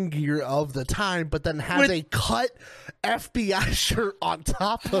traditional ring gear of the time, but then has a cut FBI shirt on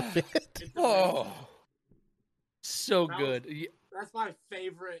top of it. Oh, so good. That's my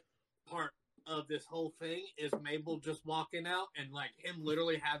favorite part of this whole thing is Mabel just walking out and like him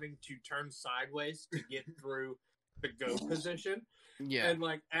literally having to turn sideways to get through the go position. Yeah. And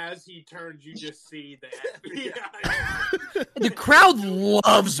like as he turns, you just see the FBI. The crowd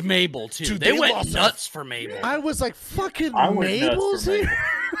loves Mabel too. Dude, they went nuts for Mabel. I was like, fucking Mabel's here?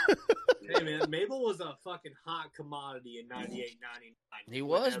 Hey man, Mabel was a fucking hot commodity in 98, 99. He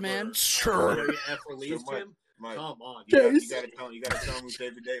was, man. Sure. WWF released him. Mike, come on. You gotta tell him we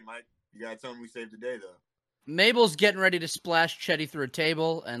saved the day, Mike. You gotta tell him we saved the day, though. Mabel's getting ready to splash Chetty through a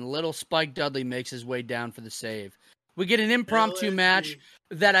table, and little Spike Dudley makes his way down for the save. We get an impromptu match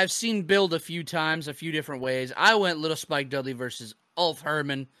that I've seen build a few times, a few different ways. I went little Spike Dudley versus Ulf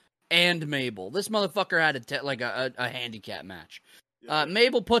Herman and Mabel. This motherfucker had a handicap match.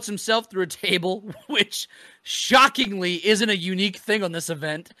 Mabel puts himself through a table, which shockingly isn't a unique thing on this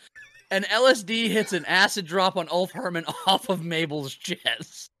event. And LSD hits an acid drop on Ulf Herman off of Mabel's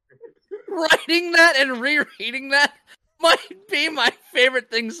chest. Writing that and rereading that might be my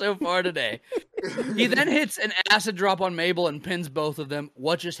favorite thing so far today. He then hits an acid drop on Mabel and pins both of them.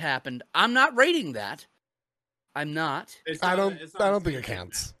 What just happened? I'm not rating that. I'm not. I don't think it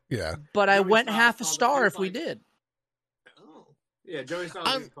counts. Yeah. But I went half a star if we did. Oh. Yeah, Joey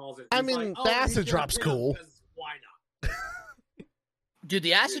Styles calls it. I mean, the acid drop's cool. Why not? Dude,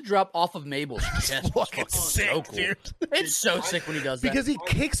 the acid drop off of Mabel's chest was fucking sick, so cool. dude. It's so sick when he does that. Because he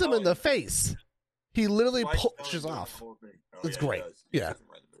kicks him in the face. He literally pushes off. It's great. Yeah.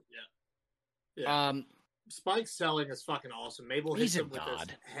 Spike's selling is fucking awesome. Mabel hits him with his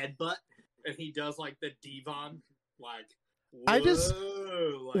headbutt, and he does like the Devon, like.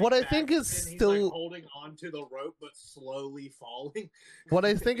 What I think is still holding on to the rope but slowly falling. What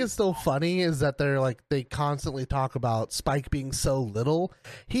I think is still funny is that they constantly talk about Spike being so little.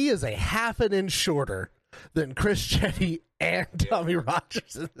 He is a half an inch shorter than Chris Jericho and Tommy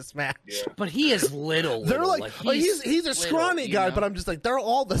Rogers in this match. Yeah. But he is little. They're like he's a scrawny guy, but I'm just like, they're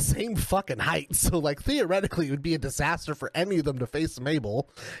all the same fucking height. So like theoretically it would be a disaster for any of them to face Mabel.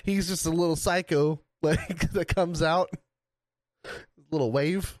 He's just a little psycho like that comes out. Little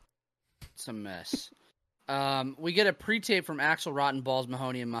wave. It's a mess. We get a pre-tape from Axel Rotten, Balls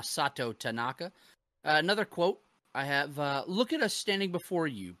Mahoney, and Masato Tanaka. Another quote I have, look at us standing before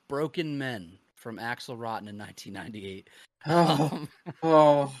you, broken men, from Axel Rotten in 1998.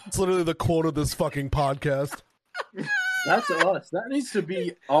 It's literally the quote of this fucking podcast. That's us. That needs to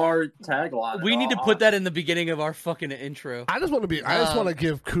be our tagline. We need to put that in the beginning of our fucking intro. I just want to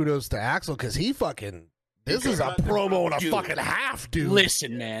give kudos to Axel because he fucking... This is a promo and a fucking half, dude.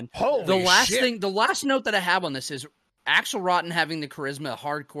 Listen, man. Holy shit. The last note that I have on this is Axel Rotten having the charisma of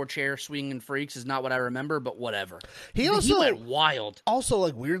hardcore chair swinging freaks is not what I remember, but whatever. He went wild. Also,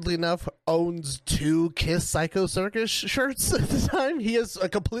 like weirdly enough, owns 2 Kiss Psycho Circus shirts at the time. He has a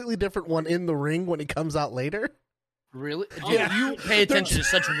completely different one in the ring when he comes out later. Really? Dude, you pay attention to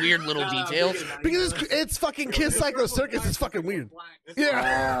such weird little details. Because it's fucking Kiss Psycho Circus. It's fucking weird.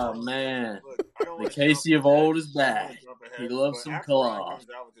 Yeah. Oh, man. The Casey of old is back. He loves some claw. Comes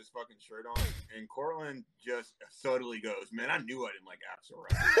out with his fucking shirt on, and Cortland just subtly goes, "Man, I knew I didn't like Axel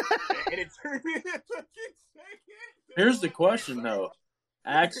Rotten." And it turned me into a second. Here's the question, though.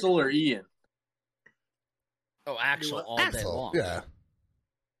 Axel or Ian? Oh, Axel all day long. Yeah.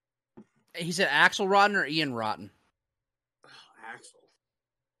 He said Axel Rotten or Ian Rotten? Axel.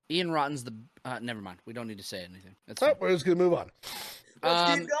 Ian Rotten's the... never mind. We don't need to say anything. We're just going to move on.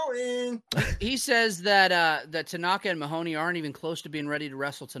 Let's keep going. He says that Tanaka and Mahoney aren't even close to being ready to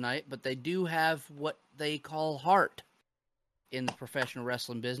wrestle tonight, but they do have what they call heart in the professional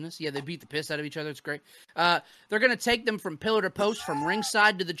wrestling business. Yeah, they beat the piss out of each other. It's great. They're going to take them from pillar to post, from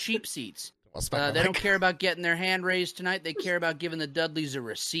ringside to the cheap seats. They don't care about getting their hand raised tonight. They care about giving the Dudleys a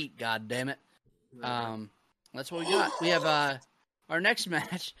receipt, God damn it. That's what we got. We have our next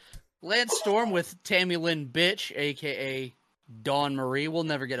match, Lance Storm with Tammy Lynn Bitch, a.k.a. Dawn Marie. We'll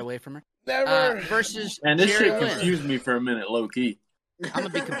never get away from her. Never. Versus And this Jerry shit Lynn. confused me for a minute, low-key. I'm going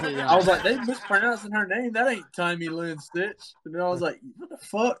to be completely honest. I was like, they mispronouncing her name. That ain't Tammy Lynn Stitch. And then I was like, what the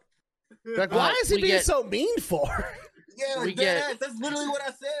fuck? Like, why is he being so mean for? Yeah, that's literally what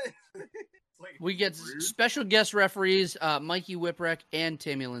I said. We get special guest referees, Mikey Whipwreck and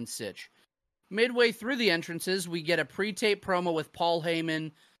Tammy Lynn Sitch. Midway through the entrances, we get a pre-tape promo with Paul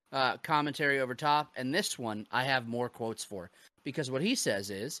Heyman commentary over top, and this one I have more quotes for, because what he says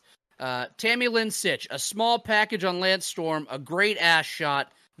is, Tammy Lynn Sitch, a small package on Lance Storm, a great ass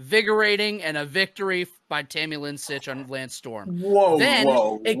shot, vigorating, and a victory by Tammy Lynn Sitch on Lance Storm. Then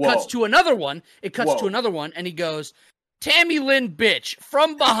it cuts to another one. It cuts to another one, and he goes, Tammy Lynn Bitch,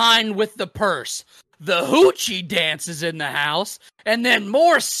 from behind with the purse. The hoochie dances in the house, and then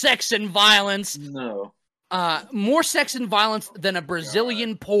more sex and violence. No. More sex and violence than a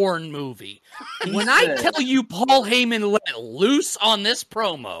Brazilian porn movie. When I tell you Paul Heyman let loose on this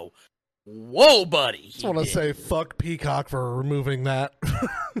promo, whoa, buddy. I just want to say fuck Peacock for removing that.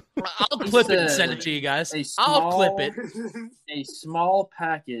 I'll clip it and send it to you guys. I'll clip it. A small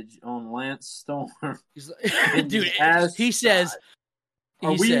package on Lance Storm. Dude, he says...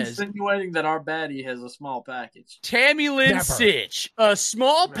 Are we insinuating that our baddie has a small package? Tammy Lynn Sitch, a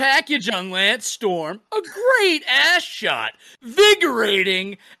small package on Lance Storm, a great ass shot,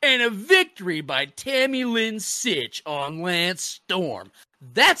 vigorating, and a victory by Tammy Lynn Sitch on Lance Storm.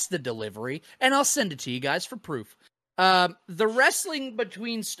 That's the delivery, and I'll send it to you guys for proof. The wrestling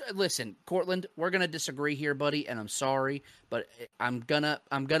between... Listen, Cortland, we're going to disagree here, buddy, and I'm sorry, but I'm gonna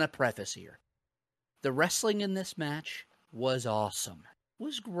preface here. The wrestling in this match was awesome.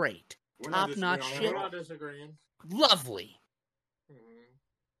 Was great. Top-notch shit. We're not disagreeing. Lovely.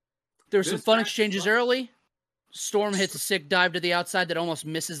 There were some fun exchanges early. Storm hits a sick dive to the outside that almost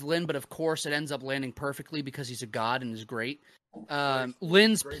misses Lynn, but of course it ends up landing perfectly because he's a god and is great.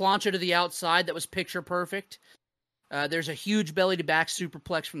 Lynn's plancha to the outside that was picture perfect. There's a huge belly to back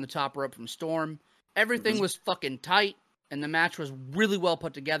superplex from the top rope from Storm. Everything was fucking tight, and the match was really well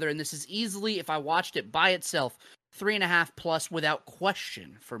put together. And this is easily, if I watched it by itself, 3.5 plus without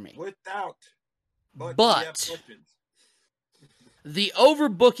question for me. But the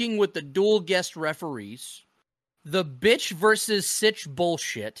overbooking with the dual guest referees, the bitch versus Sitch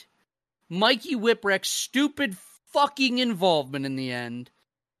bullshit, Mikey Whipwreck's stupid fucking involvement in the end,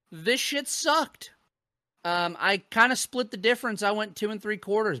 this shit sucked. I kind of split the difference. I went 2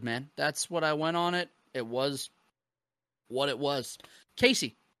 3/4, man. That's what I went on it. It was what it was.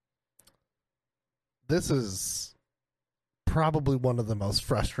 Casey. This is probably one of the most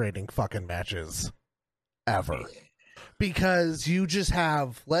frustrating fucking matches ever. Because you just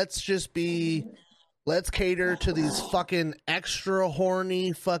have, let's cater to these fucking extra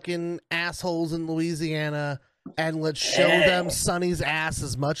horny fucking assholes in Louisiana and let's show them Sonny's ass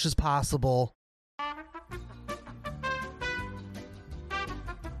as much as possible.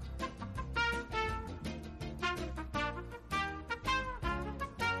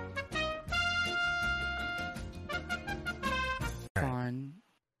 Fine.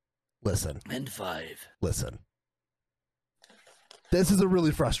 Listen. And 5. Listen. This is a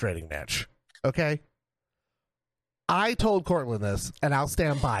really frustrating match. Okay? I told Cortland this, and I'll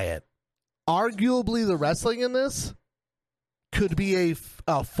stand by it. Arguably, the wrestling in this could be a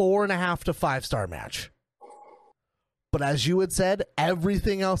 4.5 to 5-star match. But as you had said,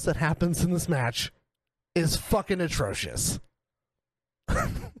 everything else that happens in this match is fucking atrocious.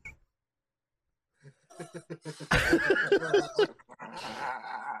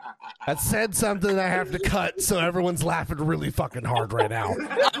 I said something I have to cut, so everyone's laughing really fucking hard right now.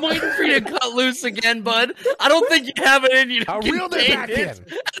 I'm waiting for you to cut loose again, bud. I don't think you have it in you to reel it back in.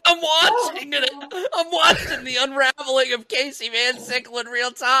 I'm watching it. I'm watching the unraveling of Casey Van Sickle in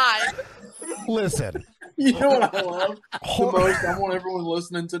real time. Listen. You know what I love the most? I want everyone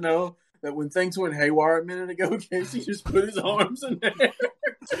listening to know that when things went haywire a minute ago, Casey just put his arms in there.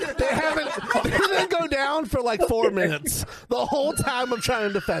 They didn't go down for like 4 minutes. The whole time I'm trying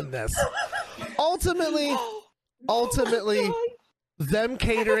to defend this. Ultimately, them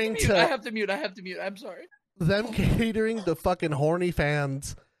catering to... I have to mute. I'm sorry. Them catering to fucking horny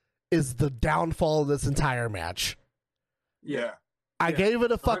fans is the downfall of this entire match. Yeah. I gave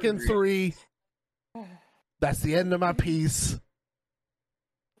it a fucking 3. That's the end of my piece.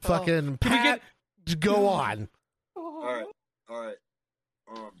 Fucking Pat, go on. All right.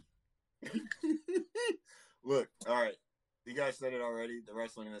 Look, all right. You guys said it already. The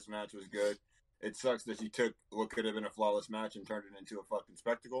wrestling in this match was good. It sucks that you took what could have been a flawless match and turned it into a fucking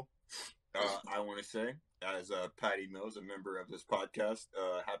spectacle. I want to say, as Patty Mills, a member of this podcast,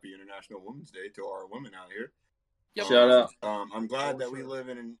 happy International Women's Day to our women out here. Yep. Shout out. I'm glad that we live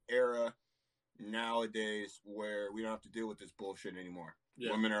in an era nowadays where we don't have to deal with this bullshit anymore.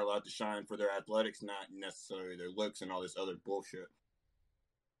 Yeah. Women are allowed to shine for their athletics, not necessarily their looks and all this other bullshit.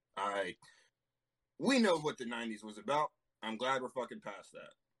 We know what the 90s was about. I'm glad we're fucking past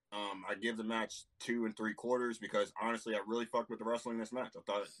that. I give the match 2 3/4 because honestly, I really fucked with the wrestling in this match. I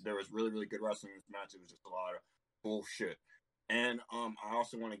thought there was really, really good wrestling in this match. It was just a lot of bullshit. And I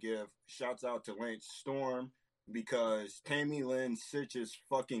also want to give shouts out to Lance Storm because Tammy Lynn Sitch's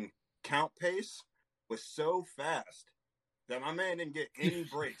fucking count pace was so fast that my man didn't get any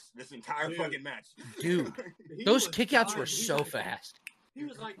breaks this entire fucking match. Dude, those kickouts were so fast. He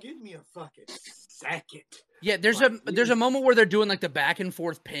was like, "Give me a fucking second." Yeah, there's a moment where they're doing like the back and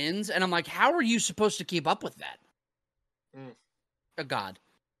forth pins, and I'm like, how are you supposed to keep up with that? A god,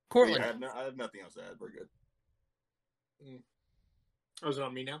 Cortland. Yeah, I have nothing else to add. We're good. Oh, is it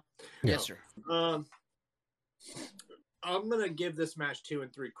on me now? Yes, sir. I'm gonna give this match 2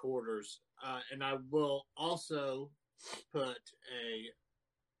 3/4, and I will also put a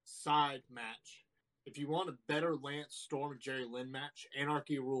side match. If you want a better Lance Storm Jerry Lynn match,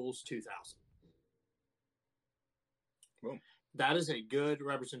 Anarchy Rules 2000. Boom. That is a good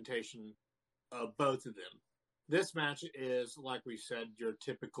representation of both of them. This match is, like we said, your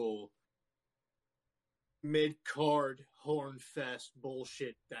typical mid-card horn fest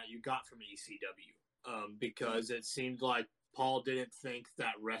bullshit that you got from ECW. Because it seemed like Paul didn't think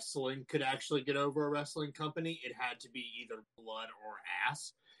that wrestling could actually get over a wrestling company. It had to be either blood or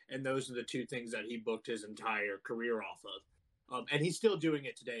ass. And those are the two things that he booked his entire career off of. And he's still doing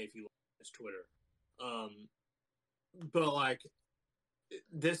it today if you look at his Twitter. But, like,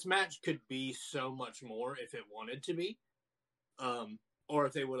 this match could be so much more if it wanted to be. Or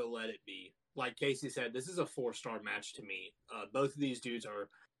if they would have let it be. like Casey said, this is a 4-star match to me. Both of these dudes are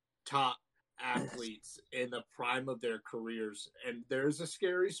top athletes in the prime of their careers, and there's a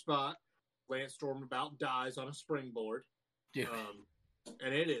scary spot. Lance Storm about dies on a springboard,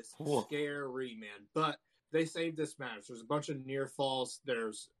 and it is scary, man. But they saved this match. There's a bunch of near falls.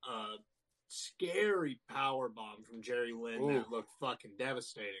 There's a scary power bomb from Jerry Lynn that looked fucking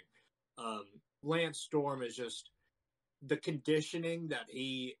devastating. Lance Storm is just the conditioning that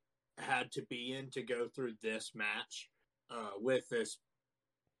he had to be in to go through this match with this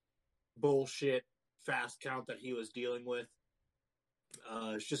bullshit fast count that he was dealing with.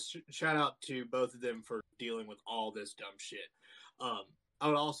 Just shout out to both of them for dealing with all this dumb shit. I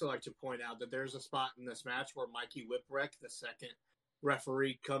would also like to point out that there's a spot in this match where Mikey Whipwreck, the second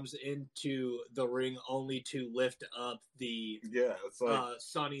referee, comes into the ring only to lift up the it's like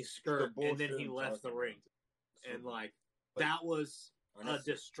Sonny skirt, and then he left the ring. And like that was a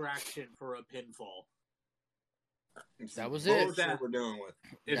distraction for a pinfall. That was it. What that we're doing with.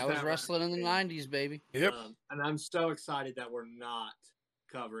 That was wrestling in the 90s, baby. Yep. And I'm so excited that we're not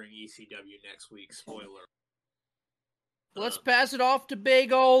covering ECW next week. Spoiler. Let's pass it off to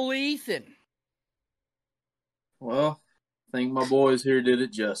big ol' Ethan. Well, I think my boys here did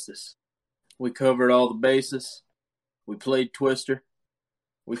it justice. We covered all the bases. We played Twister.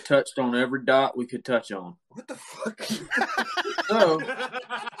 We touched on every dot we could touch on. What the fuck? So,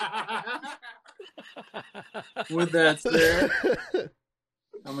 with that said,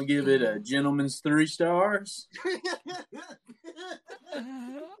 I'm going to give it a gentleman's 3 stars.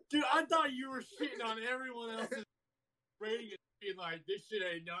 Dude, I thought you were shitting on everyone else's rating and being like, this shit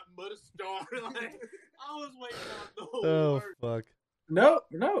ain't nothing but a star. Like, I was waiting on the whole word. Fuck. No.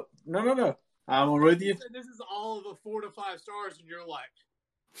 I'm with you. This is all of the 4 to 5 stars, and you're like,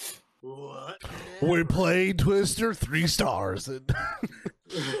 what? We played Twister 3 stars.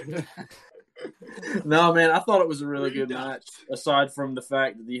 No, man, I thought it was a really good match, aside from the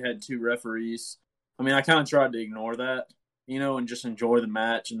fact that you had 2 referees. I mean, I kind of tried to ignore that, and just enjoy the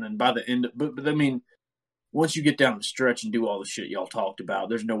match. And then by the end, but I mean, once you get down the stretch and do all the shit y'all talked about,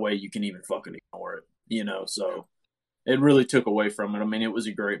 there's no way you can even fucking ignore it, so it really took away from it. I mean, it was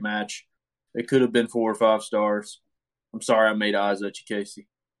a great match. It could have been 4 or 5 stars. I'm sorry I made eyes at you, Casey.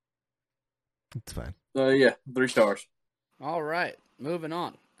 It's fine. Yeah, 3 stars. All right, moving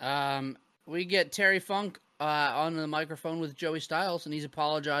on. We get Terry Funk on the microphone with Joey Styles, and he's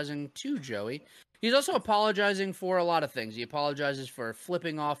apologizing to Joey. He's also apologizing for a lot of things. He apologizes for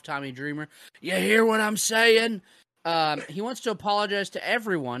flipping off Tommy Dreamer. You hear what I'm saying? He wants to apologize to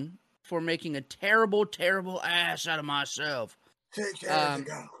everyone for making a terrible, terrible ass out of myself. Take care of the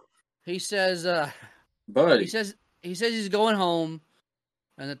go. He says, Buddy. He says he's going home,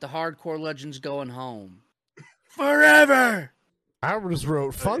 and that the hardcore legend's going home forever. I just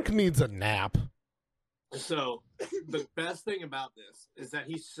wrote, Funk needs a nap. So, the best thing about this is that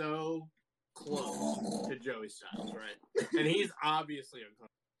he's so close to Joey Styles, right? And he's obviously uncomfortable.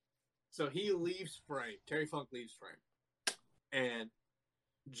 So he leaves frame. Terry Funk leaves frame. And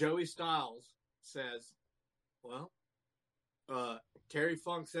Joey Styles says, well, Terry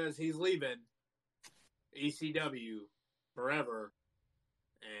Funk says he's leaving ECW forever.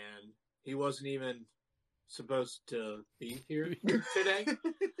 And he wasn't even supposed to be here today.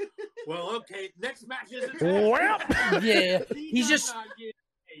 Well, okay, next match isn't Well, yeah, he's just not getting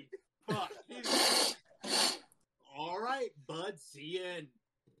a fuck. All right, bud, see you in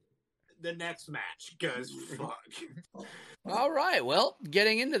the next match, cause fuck. all right. Well,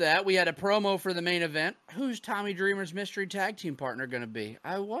 getting into that, we had a promo for the main event. Who's Tommy Dreamer's mystery tag team partner going to be?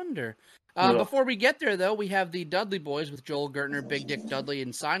 I wonder. Before we get there, though, we have the Dudley Boys with Joel Gertner, Big Dick Dudley,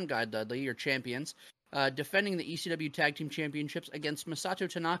 and Sign Guy Dudley, your champions, defending the ECW Tag Team Championships against Masato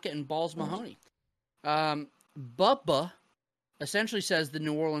Tanaka and Balls Mahoney. Bubba essentially says the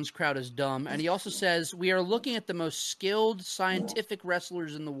New Orleans crowd is dumb, and he also says, we are looking at the most skilled scientific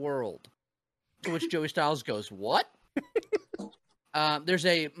wrestlers in the world. To which Joey Styles goes, what? There's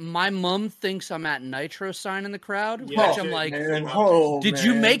a my mom thinks I'm at Nitro sign in the crowd, which I'm like, did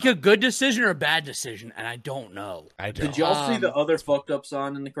you make a good decision or a bad decision? And I don't know. I don't. Did y'all see the other fucked up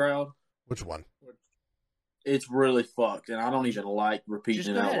sign in the crowd? Which one? It's really fucked, and I don't even like repeating Just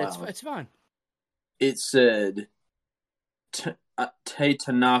it go out ahead. loud. It's fine. It said, Tay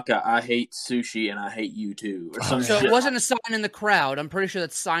Tanaka, I hate sushi and I hate you too. Or some So shit. it wasn't a sign in the crowd. I'm pretty sure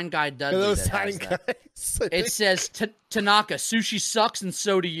that's Sign Guy Dudley. Those that has sign that. guys. It says, Tanaka, sushi sucks and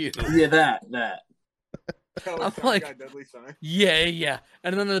so do you. Yeah, that. I'm like, yeah.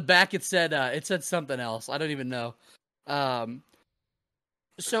 And then on the back it said something else. I don't even know.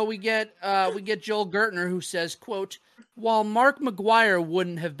 So we get Joel Gertner, who says, quote, while Mark McGuire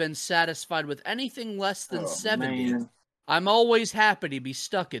wouldn't have been satisfied with anything less than 70, man. I'm always happy to be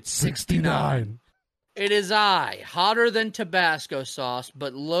stuck at 69. It is I, hotter than Tabasco sauce,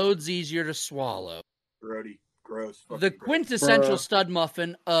 but loads easier to swallow. Grody. Gross. The quintessential stud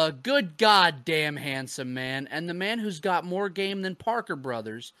muffin, a good goddamn handsome man, and the man who's got more game than Parker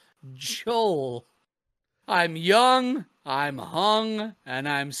Brothers, Joel. I'm young, I'm hung, and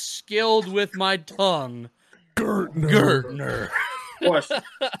I'm skilled with my tongue. Gertner. Question.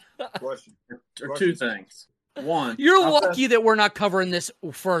 Or two things. One, you're lucky that we're not covering this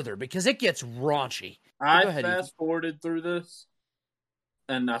further because it gets raunchy. I fast forwarded through this,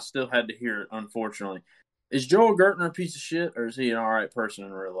 and I still had to hear it, unfortunately. Is Joel Gertner a piece of shit, or is he an alright person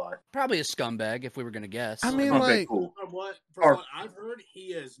in real life? Probably a scumbag, if we were going to guess. I mean, cool. From what I've heard, he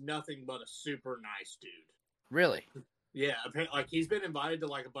is nothing but a super nice dude. Really? Yeah, like he's been invited to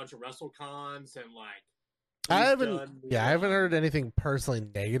like a bunch of WrestleCons and like. I haven't heard anything personally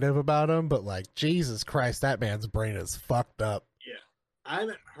negative about him, but like Jesus Christ, that man's brain is fucked up. Yeah, I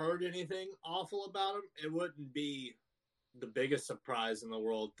haven't heard anything awful about him. It wouldn't be the biggest surprise in the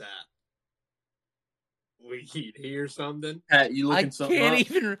world that we'd hear something. Pat, you looking something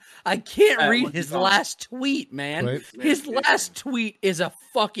up? I can't read his last tweet, man. Wait. His last tweet is a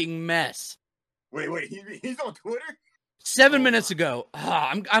fucking mess. Wait, he's on Twitter? 7 minutes ago.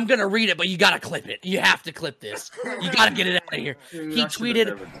 I'm going to read it, but you got to clip it. You have to clip this. You got to get it out of here. Dude, he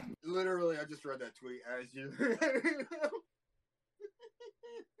tweeted... Literally, I just read that tweet as you...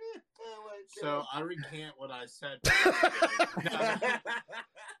 So I recant what I said.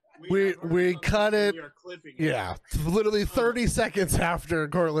 We cut it. We are clipping yeah, literally 30 seconds after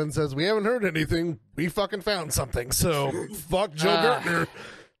Cortland says we haven't heard anything, we fucking found something. So fuck Joe Gertner.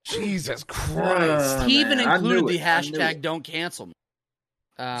 Jesus Christ. He even included the hashtag don't cancel me.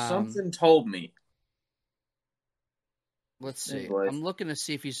 Something told me. Let's see. I'm looking to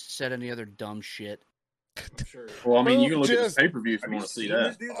see if he's said any other dumb shit. Sure. Well, I mean, you can look at the pay-per-view if you want to see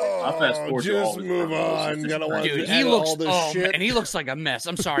that. I fast forward just move on. Dude, he looks man, he looks like a mess.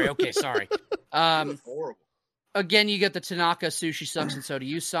 I'm sorry. Okay, sorry. Horrible. Again, you get the Tanaka Sushi Sucks and So Do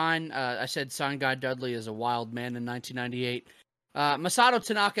You sign. I said sign Guy Dudley is a wild man in 1998. Masato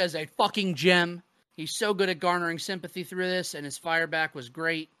Tanaka is a fucking gem. He's so good at garnering sympathy through this, and his fireback was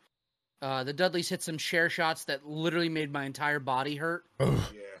great. The Dudleys hit some chair shots that literally made my entire body hurt.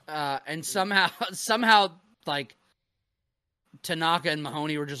 And somehow, like, Tanaka and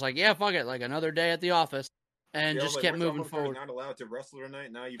Mahoney were just like, yeah, fuck it, like another day at the office, and just kept moving forward. Not allowed to wrestle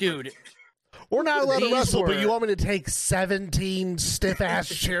tonight. Now you, dude. We're not allowed to wrestle, but you want me to take 17 stiff-ass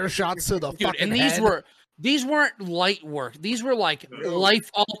chair shots to the fucking and head? These weren't light work. These were like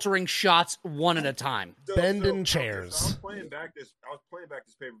life-altering shots, one at a time. Bending chairs. I was playing back this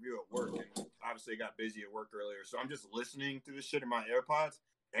pay-per-view at work, and obviously I got busy at work earlier, so I'm just listening to this shit in my AirPods,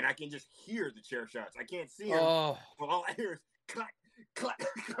 and I can just hear the chair shots. I can't see them. Oh, but all I hear is clack, clack,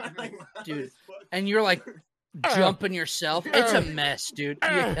 clack. Like, dude, and you're like jumping yourself. It's a mess, dude.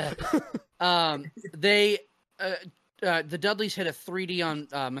 Yeah. The Dudleys hit a 3D on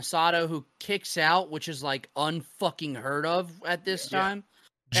Masato, who kicks out, which is like unfucking heard of at this time.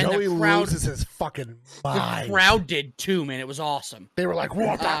 And Joey loses his fucking mind. The crowd did too, man. It was awesome. They were like,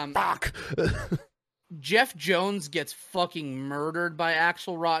 what the fuck? Jeff Jones gets fucking murdered by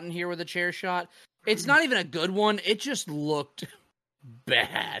Axel Rotten here with a chair shot. It's not even a good one. It just looked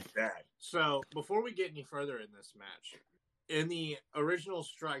bad. So, before we get any further in this match, in the original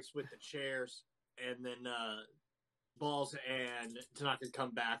strikes with the chairs, and then Balls and Tanaka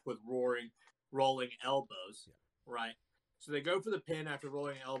come back with rolling elbows, right? So they go for the pin after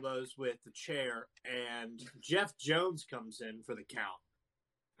rolling elbows with the chair, and Jeff Jones comes in for the count.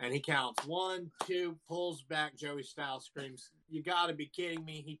 And he counts 1, 2, pulls back. Joey Styles screams, "You gotta be kidding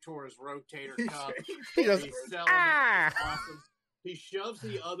me." He tore his rotator cuff. He goes, awesome. He shoves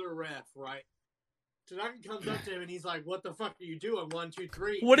the other ref, right? Tanaka comes up to him and he's like, "What the fuck are you doing? 1, 2,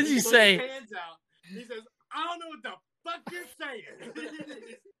 3." What does he say? His hands out. He says, "I don't know what the fuck you're saying."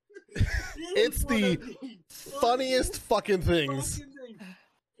 It's the funniest fucking things.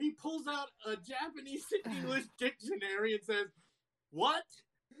 He pulls out a Japanese English dictionary and says, "What?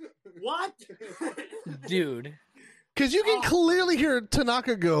 What?" Dude. Because you can clearly hear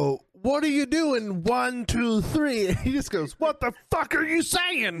Tanaka go, "What are you doing? 1, 2, 3." And he just goes, "What the fuck are you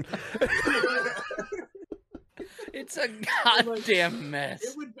saying?" It's a goddamn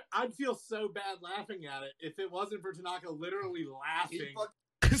mess. I'd feel so bad laughing at it if it wasn't for Tanaka literally laughing. He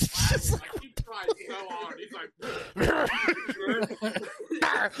tried so hard. He's like,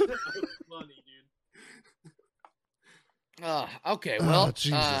 "Funny, dude." Okay, well,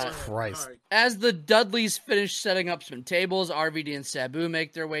 Jesus Christ. As the Dudleys finish setting up some tables, RVD and Sabu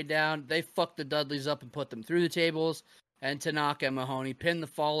make their way down. They fuck the Dudleys up and put them through the tables. And Tanaka and Mahoney pin the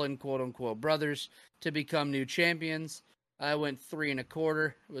fallen quote-unquote brothers to become new champions. I went 3 1/4.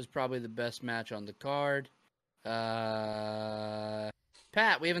 It was probably the best match on the card. Pat,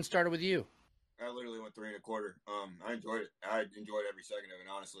 we haven't started with you. I literally went 3 1/4. I enjoyed it. I enjoyed every second of it.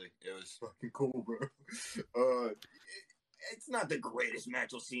 Honestly, it was fucking cool, bro. It's not the greatest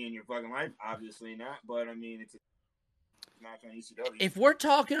match you'll see in your fucking life, obviously not. But I mean, it's a match on ECW. If we're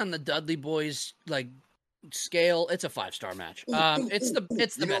talking on the Dudley Boys like scale, it's a 5-star match. It's the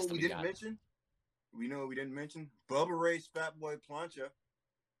best we we didn't got. mention. We know what we didn't mention. Bubba Ray's Fat Boy Plancha.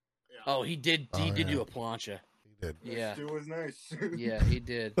 Yeah. Oh, he did. He did do a plancha. He did. Yeah. It was nice. Yeah, he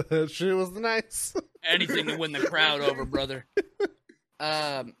did. She was nice. Anything to win the crowd over, brother.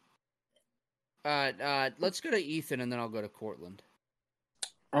 Let's go to Ethan, and then I'll go to Cortland.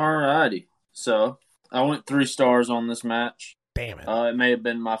 Alrighty. So, I went 3 stars on this match. Damn it. It may have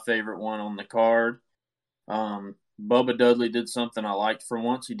been my favorite one on the card. Bubba Dudley did something I liked for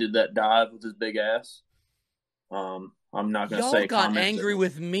once. He did that dive with his big ass. I'm not going to say Y'all got angry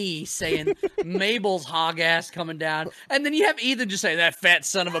with me saying Mabel's hog ass coming down, and then you have Ethan just say, that fat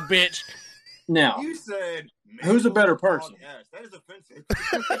son of a bitch. Now, You said who's a better Mabel's person? dog ass. That is offensive.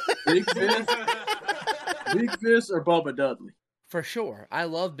 Big Vis or Bubba Dudley? For sure. I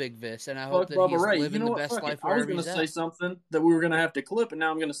love Big Vis, and I hope Fuck that Bubba he's Ray. living You know the what? best Fuck life it. I was wherever going he's to say at. something that we were going to have to clip, and now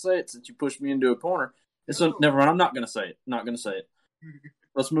I'm going to say it since you pushed me into a corner. No. Never mind. I'm not going to say it. Not going to say it.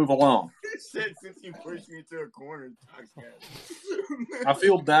 Let's move along. You said since you pushed me into a corner. I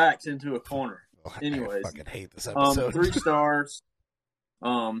feel backed into a corner. Anyways, I fucking hate this episode. 3 stars.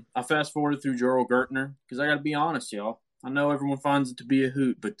 I fast forwarded through Gerald Gertner because I got to be honest, y'all. I know everyone finds it to be a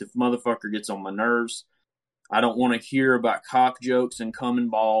hoot, but the motherfucker gets on my nerves. I don't want to hear about cock jokes and coming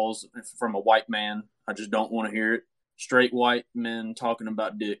balls from a white man. I just don't want to hear it. Straight white men talking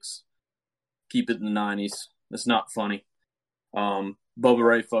about dicks. Keep it in the 90s. It's not funny. Bubba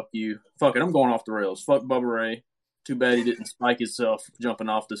Ray, fuck you. Fuck it, I'm going off the rails. Fuck Bubba Ray. Too bad he didn't spike himself jumping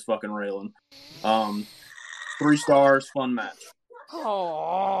off this fucking railing. 3 stars, fun match.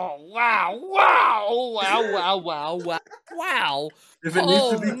 Oh, wow. If it needs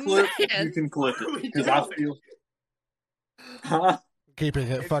to be Oh, clipped, man. you can clip it. Because I feel... Huh? Keeping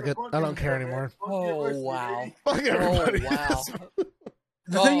it. Fuck it. I don't care anymore. Oh, wow. Fuck everybody. Oh, wow.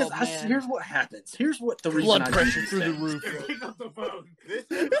 The thing is, man. here's what happens. Here's what the reason Blood I do pressure these through the things. roof. Pick up the phone. This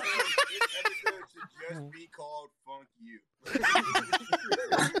episode should just be called Funk You.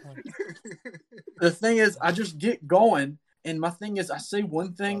 The thing is, I just get going, and my thing is, I say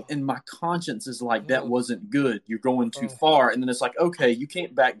one thing, and my conscience is like, that wasn't good. You're going too far. And then it's like, okay, you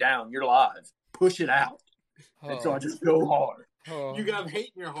can't back down. You're live. Push it out. And so I just go hard. You got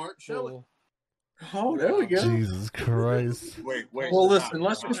hate in your heart. Show it. Oh, there we go. Jesus Christ. Wait. Well, listen,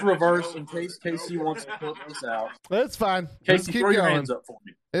 let's just reverse in case Casey wants to put this out. That's fine. Let's Casey, keep throw your going. hands up for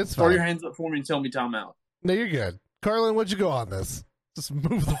me. It's Throw fine. your hands up for me and tell me time out. No, you're good. Carlin, what'd you go on this? Just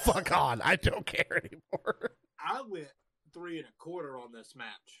move the fuck on. I don't care anymore. I went 3 1/4 on this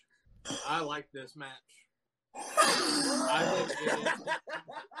match. I like this match. I think it is.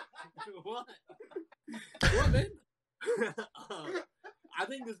 What? What, man? I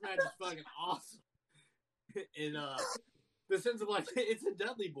think this match is fucking awesome. In the sense of like, it's a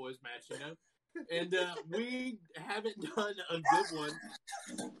Dudley Boys match, you know? And we haven't done a good one,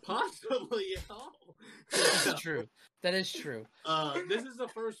 possibly at all. That's true. That is true. This is the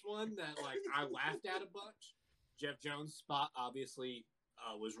first one that like I laughed at a bunch. Jeff Jones' spot obviously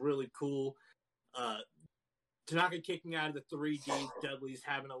was really cool. Tanaka kicking out of the 3D, Dudley's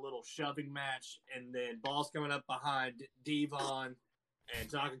having a little shoving match, and then Balls coming up behind Devon, and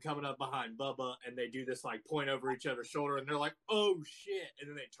Tanaka coming up behind Bubba, and they do this like point over each other's shoulder, and they're like, "Oh shit!" And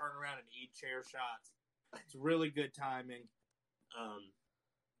then they turn around and eat chair shots. It's really good timing.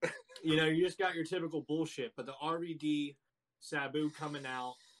 You know, you just got your typical bullshit, but the RVD Sabu coming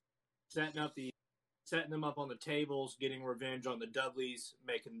out, setting them up on the tables, getting revenge on the Dudleys,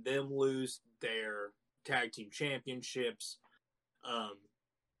 making them lose their tag team championships.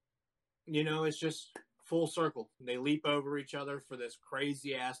 You know, it's just full circle. They leap over each other for this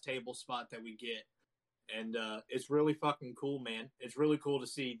crazy ass table spot that we get. And it's really fucking cool, man. It's really cool to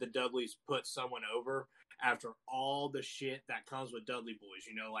see the Dudleys put someone over after all the shit that comes with Dudley Boys,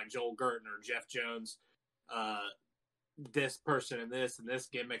 you know, like Joel Gertner, Jeff Jones, this person and this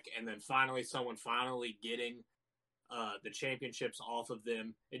gimmick, and then finally someone getting the championships off of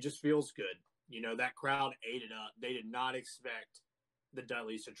them. It just feels good. You know, that crowd ate it up. They did not expect the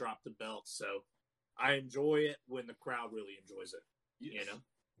Dudleys to drop the belt, so I enjoy it when the crowd really enjoys it. You know?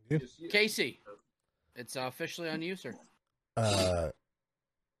 Yes. Casey, it's officially on you, sir.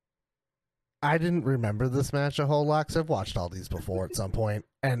 I didn't remember this match a whole lot because I've watched all these before at some point,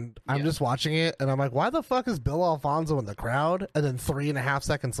 and I'm just watching it, and I'm like, why the fuck is Bill Alfonso in the crowd? And then 3.5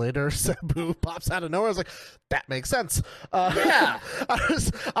 seconds later, Sabu pops out of nowhere. I was like, that makes sense. Yeah.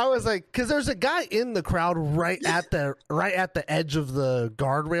 I was like, because there's a guy in the crowd right at the edge of the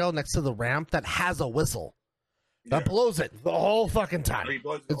guardrail next to the ramp that has a whistle that blows it the whole fucking time.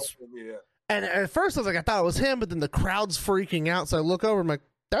 And at first I was like, I thought it was him, but then the crowd's freaking out, so I look over, I'm like,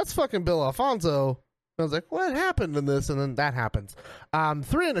 that's fucking Bill Alfonso. I was like, what happened in this? And then that happens. 3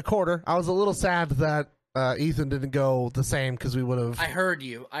 1/4. I was a little sad that Ethan didn't go the same because we would have. I heard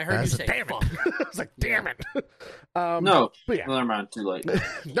you say, damn it. I was like, damn it. No. But yeah. Never mind. Too late. Nope.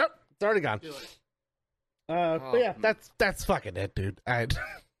 It's already gone. But yeah, that's fucking it, dude. I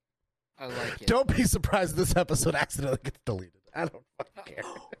like it. Don't be surprised if this episode accidentally gets deleted. I don't fucking care.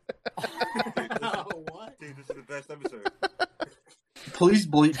 What? Dude, this is the best episode. Please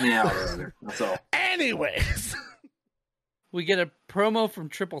bleep me out. That's all. Anyways. We get a promo from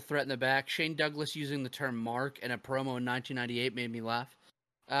Triple Threat in the back. Shane Douglas using the term mark in a promo in 1998 made me laugh.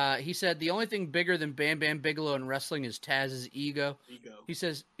 He said, the only thing bigger than Bam Bam Bigelow in wrestling is Taz's ego. He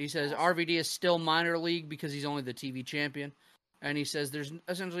says RVD is still minor league because he's only the TV champion. And he says there's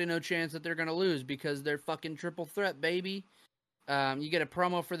essentially no chance that they're going to lose because they're fucking Triple Threat, baby. You get a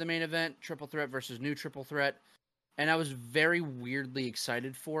promo for the main event, Triple Threat versus New Triple Threat. And I was very weirdly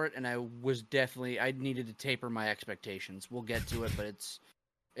excited for it, and I needed to taper my expectations. We'll get to it, but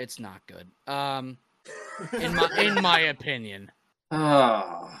it's not good. In my opinion.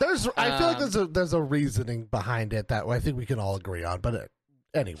 I feel like there's a reasoning behind it that I think we can all agree on. But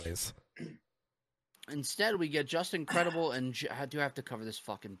anyways. Instead, we get Justin Credible and I do have to cover this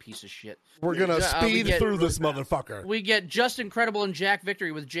fucking piece of shit. We're gonna speed through this motherfucker. We get Justin Credible and Jack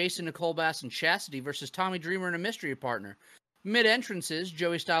Victory with Jason, Nicole Bass, and Chastity versus Tommy Dreamer and a mystery partner. Mid-entrances,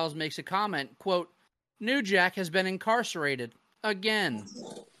 Joey Styles makes a comment, quote, New Jack has been incarcerated. Again.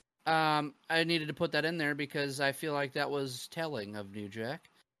 I needed to put that in there because I feel like that was telling of New Jack.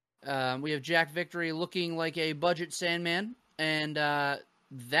 We have Jack Victory looking like a budget Sandman, and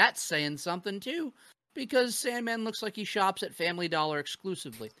that's saying something too, because Sandman looks like he shops at Family Dollar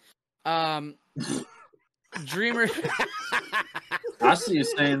exclusively. Dreamer... I see a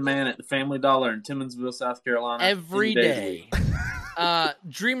Sandman at the Family Dollar in Timmonsville, South Carolina. Every day.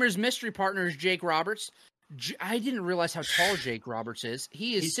 Dreamer's mystery partner is Jake Roberts. I didn't realize how tall Jake Roberts is.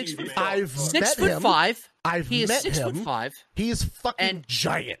 He is 6'5". I've met him. 6'5". He is 6'5". He is fucking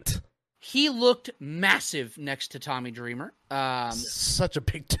giant. He looked massive next to Tommy Dreamer. Such a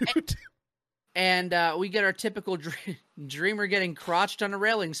big dude. And we get our typical Dreamer getting crotched on a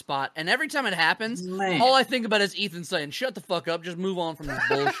railing spot. And every time it happens, all I think about is Ethan saying, shut the fuck up, just move on from this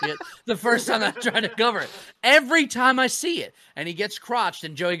bullshit. The first time I try to cover it. Every time I see it. And he gets crotched,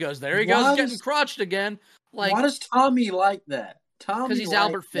 and Joey goes, there he goes, getting crotched again. Like, why does Tommy like that? Because he's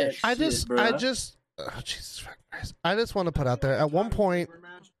Albert Fish. I just Jesus Christ. I just want to put out there, at one point...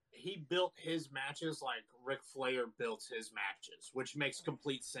 He built his matches like Ric Flair built his matches, which makes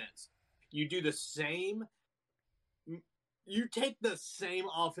complete sense. You do the same... You take the same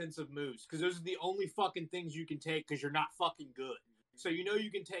offensive moves, because those are the only fucking things you can take, because you're not fucking good. So you know you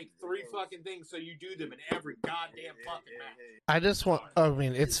can take 3 fucking things, so you do them in every goddamn fucking match. I just want... I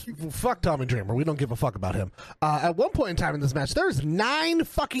mean, it's... Fuck Tommy Dreamer. We don't give a fuck about him. At one point in time in this match, there's 9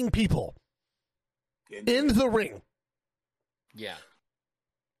 fucking people in the ring. Yeah.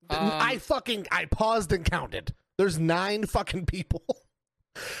 I paused and counted. There's 9 fucking people.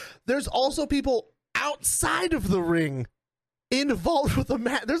 There's also people outside of the ring involved with the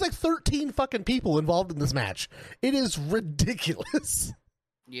match. There's like 13 fucking people involved in this match. It is ridiculous.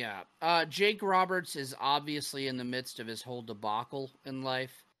 Yeah. Jake Roberts is obviously in the midst of his whole debacle in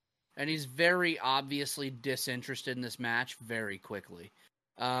life, and he's very obviously disinterested in this match very quickly.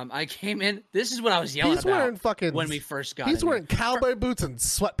 I came in. This is what I was yelling about when we first got. He's wearing cowboy boots and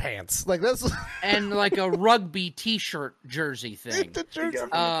sweatpants, like this, and like a rugby T-shirt jersey thing.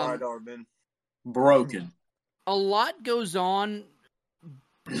 Broken. A lot goes on,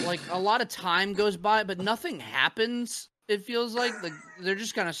 like a lot of time goes by, but nothing happens. It feels like they're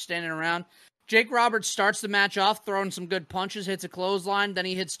just kind of standing around. Jake Roberts starts the match off, throwing some good punches, hits a clothesline, then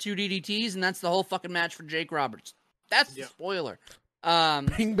he hits 2 DDTs, and that's the whole fucking match for Jake Roberts. That's the spoiler.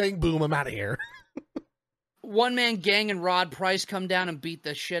 Bing, bang, boom, I'm out of here. One Man Gang and Rod Price come down and beat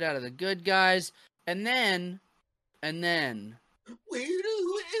the shit out of the good guys. And then the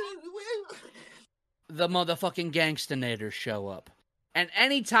motherfucking Gangstanators show up. And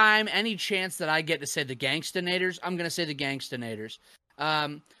anytime, any chance that I get to say the Gangstonators, I'm going to say the Gangstonators.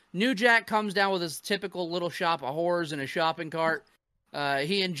 New Jack comes down with his typical little shop of horrors in a shopping cart.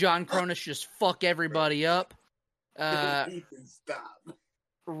 He and John Cronus just fuck everybody up. Stop.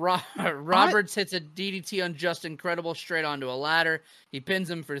 Roberts hits a DDT on Justin Credible straight onto a ladder. He pins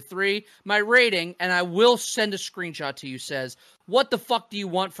him for 3. My rating, and I will send a screenshot to you, says, what the fuck do you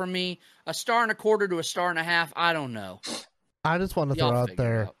want from me? 1.25 stars to 1.5 stars? I don't know. I just want to throw out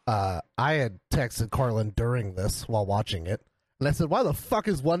there, I had texted Cortland during this while watching it, and I said, why the fuck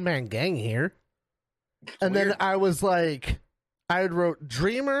is One Man Gang here? And then I was like, I had wrote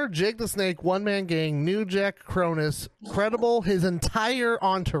Dreamer, Jake the Snake, One Man Gang, New Jack Cronus, Credible, his entire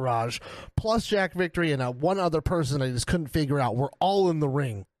entourage, plus Jack Victory and one other person I just couldn't figure out. We're all in the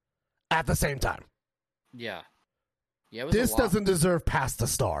ring at the same time. Yeah. This doesn't deserve past a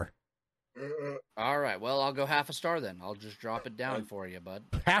star. All right, well, I'll go 0.5 stars then. I'll just drop it down for you, bud.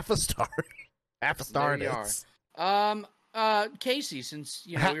 0.5 star. 0.5 star it is. Casey, since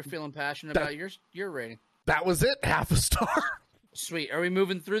you're feeling passionate about your rating. That was it, 0.5 star. Sweet. Are we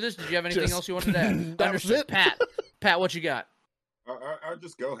moving through this? Did you have anything else you wanted to add? That was it. Pat, what you got? I'll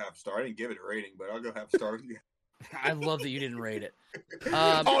just go 0.5 star. I didn't give it a rating, but I'll go 0.5 star. I love that you didn't rate it.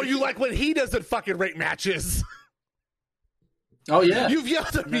 You like when he doesn't fucking rate matches. Oh, yeah. You've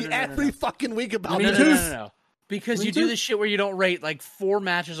yelled at me every fucking week about it. No. Because you do this shit where you don't rate like 4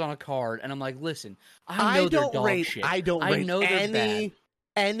 matches on a card, and I'm like, listen, I know they're dog shit. I don't rate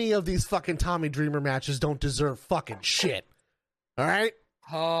any of these fucking Tommy Dreamer matches don't deserve fucking shit. All right?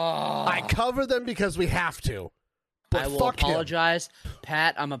 I cover them because we have to. But I will apologize.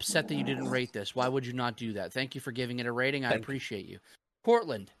 Pat, I'm upset that you didn't rate this. Why would you not do that? Thank you for giving it a rating. I appreciate you.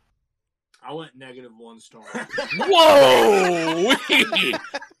 Portland. I went -1 star. Whoa!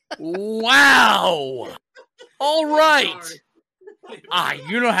 Wow! All right.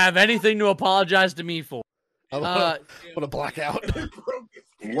 You don't have anything to apologize to me for. What a blackout.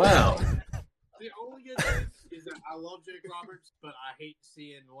 Wow. The only good thing is that I love Jake Roberts, but I hate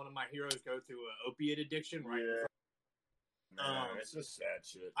seeing one of my heroes go through an opiate addiction it's just sad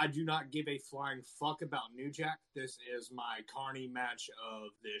shit. I do not give a flying fuck about New Jack. This is my Carney match of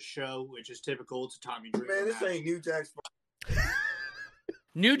this show, which is typical. It's a Tommy Dreamer Man, this ain't New Jack's fault.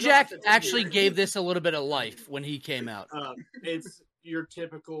 New Jack actually gave this a little bit of life when he came out. It's your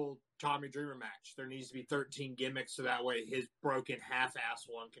typical Tommy Dreamer match. There needs to be 13 gimmicks so that way his broken half-ass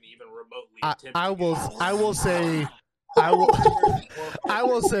one can even remotely attempt. I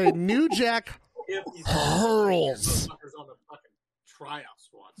will say New Jack hurls.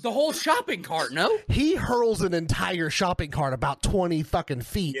 The whole shopping cart, no? He hurls an entire shopping cart about 20 fucking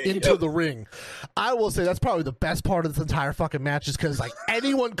feet into the ring. I will say that's probably the best part of this entire fucking match is because, like,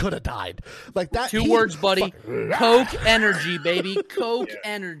 anyone could have died. Like that. 2 words, buddy. Coke energy, baby. Coke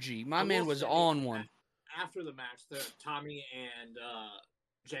energy. My man was on one. After the match, Tommy and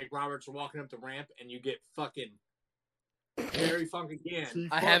Jake Roberts are walking up the ramp, and you get fucking Terry Funk again.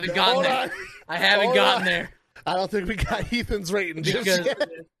 I haven't gotten there. I haven't gotten there. I don't think we got Ethan's rating just yet.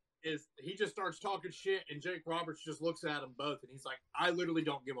 He just starts talking shit, and Jake Roberts just looks at them both, and he's like, "I literally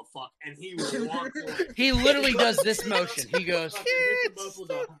don't give a fuck," and he walks away. He literally does this motion. He goes,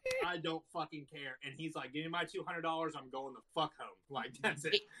 "I don't fucking care," and he's like, "Give me my $200. I'm going the fuck home." Like that's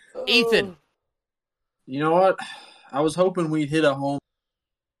it. Ethan, you know what? I was hoping we'd hit a home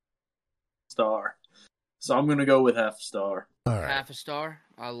star, so I'm gonna go with 0.5 star. All right. 0.5 star.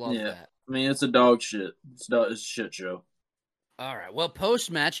 I love that. I mean, it's a dog shit. It's a shit show. All right. Well,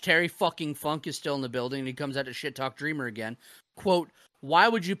 post-match, Terry fucking Funk is still in the building, and he comes out to shit talk Dreamer again. Quote, "Why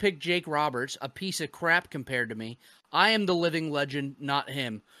would you pick Jake Roberts, a piece of crap compared to me? I am the living legend, not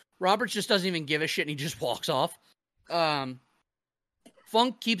him." Roberts just doesn't even give a shit, and he just walks off.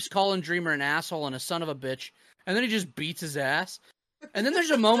 Funk keeps calling Dreamer an asshole and a son of a bitch, and then he just beats his ass. And then there's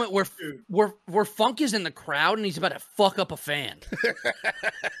a moment where Funk is in the crowd and he's about to fuck up a fan.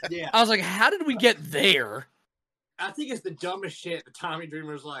 Yeah, I was like, how did we get there? I think it's the dumbest shit. The Tommy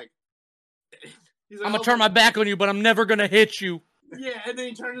Dreamer's like, he's like, I'm gonna turn my back on you, but I'm never gonna hit you. Yeah, and then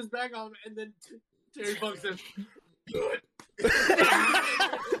he turns his back on him, and then Terry Funk says, "Good."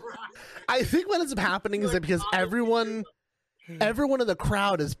 I think what ends up happening is that because everyone in the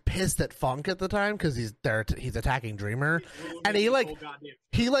crowd is pissed at Funk at the time because he's attacking Dreamer, and he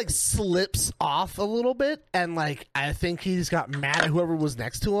slips off a little bit, and like I think he just got mad at whoever was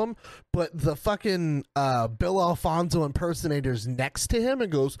next to him, but the fucking Bill Alfonso impersonator's next to him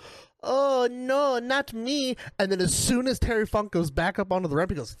and goes, "Oh no, not me!" And then as soon as Terry Funk goes back up onto the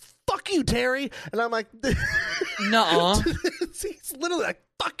ramp, he goes, "Fuck you, Terry!" And I'm like, "Nuh-uh." He's literally like,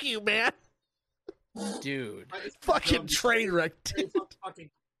 "Fuck you, man." Dude. Fucking train wreck, dude. Fucking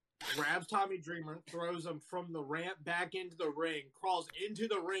grabs Tommy Dreamer, throws him from the ramp back into the ring, crawls into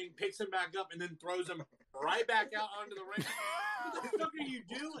the ring, picks him back up, and then throws him right back out onto the ring. What the fuck are you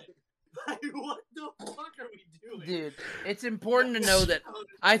doing? Like, what the fuck are we doing? Dude, it's important to know that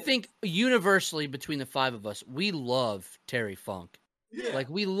I think universally between the five of us, we love Terry Funk. Yeah. Like,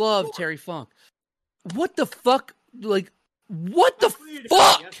 we love Terry Funk. What the fuck? Like, what the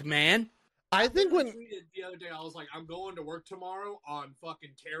fuck, man? I think when tweeted the other day, I was like, I'm going to work tomorrow on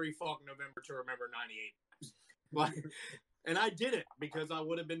fucking Terry Funk November to Remember 98. Like, and I did it because I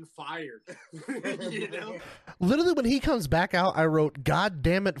would have been fired. You know? Literally, when he comes back out, I wrote, "God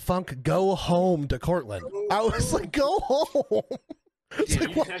damn it, Funk, go home to Cortland." I was like, "Go home."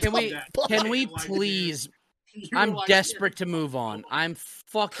 Dude, like, can we please? I'm desperate to move on. I'm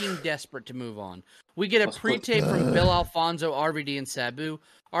fucking desperate to move on. We get a pre-tape from Bill Alfonso, RVD, and Sabu.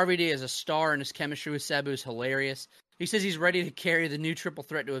 RVD is a star, and his chemistry with Sabu is hilarious. He says he's ready to carry the new triple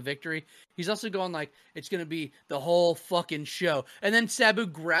threat to a victory. He's also going like, it's going to be the whole fucking show. And then Sabu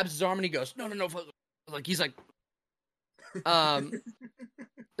grabs his arm and he goes, no. Like, he's like...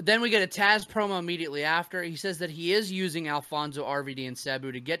 Then we get a Taz promo immediately after. He says that he is using Alfonso, RVD, and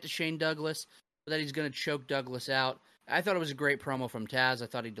Sabu to get to Shane Douglas, but that he's going to choke Douglas out. I thought it was a great promo from Taz. I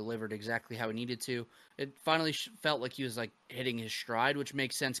thought he delivered exactly how he needed to. It finally felt like he was like hitting his stride, which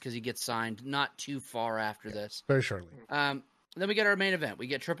makes sense because he gets signed not too far after this. Very shortly. Then we get our main event. We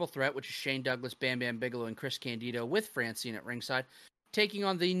get Triple Threat, which is Shane Douglas, Bam Bam Bigelow, and Chris Candido with Francine at ringside, taking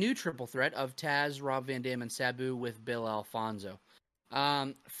on the new Triple Threat of Taz, Rob Van Dam, and Sabu with Bill Alfonso.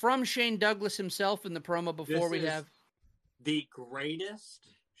 From Shane Douglas himself in the promo before we have the greatest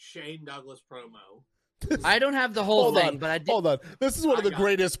Shane Douglas promo. I don't have the whole thing, but I did. Hold on. This is one of the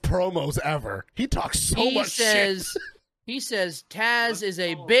greatest promos ever. He talks so much shit. He says Taz is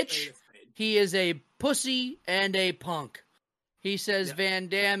a bitch. He is a pussy and a punk. He says Van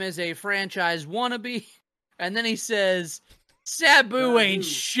Dam is a franchise wannabe. And then he says, Sabu ain't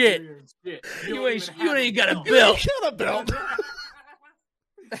shit. You ain't got a belt. You ain't got a belt.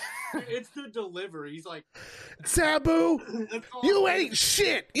 It's the delivery. He's like, Sabu, you ain't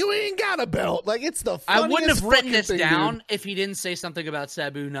shit. You ain't got a belt. Like, it's the funniest I wouldn't have written this thing, down dude. if he didn't say something about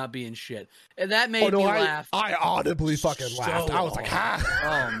Sabu not being shit. And that made me laugh. I audibly fucking laughed. I was like,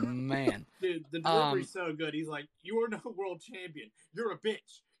 ha. Oh, man. Dude, the delivery's so good. He's like, you are no world champion. You're a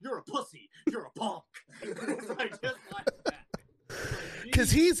bitch. You're a pussy. You're a punk. It's like, just like that.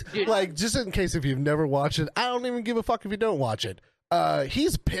 Because he's, like, just in case if you've never watched it, I don't even give a fuck if you don't watch it.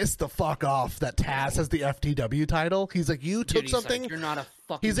 He's pissed the fuck off that Taz has the FTW title. He's like, you took something. Like, you're not a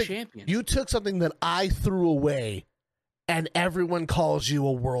fucking champion. You took something that I threw away, and everyone calls you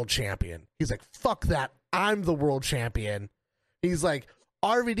a world champion. He's like, fuck that. I'm the world champion. He's like,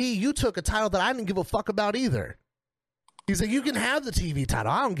 RVD, you took a title that I didn't give a fuck about either. He's like, you can have the TV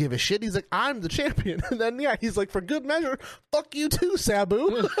title. I don't give a shit. He's like, I'm the champion. And then, he's like, for good measure, fuck you too,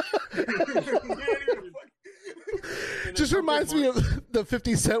 Sabu. Just reminds me of the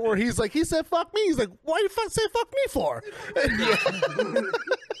 50 Cent where he's like, he said fuck me. He's like, why you say fuck me for?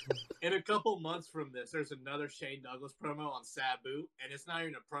 In a couple months from this, there's another Shane Douglas promo on Sabu, and it's not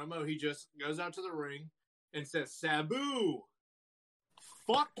even a promo. He just goes out to the ring and says, Sabu,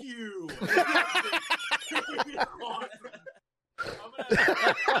 fuck you.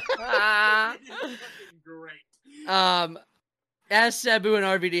 Great. As Sabu and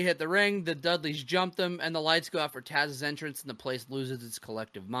RVD hit the ring, the Dudleys jump them, and the lights go out for Taz's entrance, and the place loses its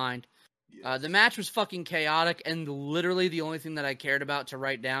collective mind. The match was fucking chaotic, and literally the only thing that I cared about to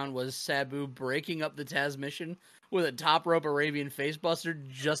write down was Sabu breaking up the Taz mission with a top rope Arabian facebuster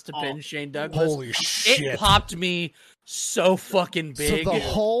just to pin Shane Douglas. Holy shit. It popped me so fucking big.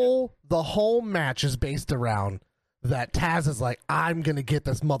 So the whole match is based around that Taz is like, I'm going to get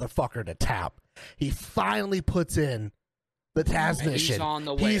this motherfucker to tap. He finally puts in the Taz mission. He's on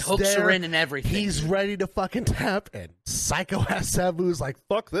the way. Hooks are in and everything. He's ready to fucking tap, and Psycho ass Sabu's like,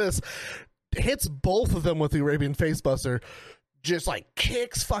 fuck this. Hits both of them with the Arabian facebuster. Just like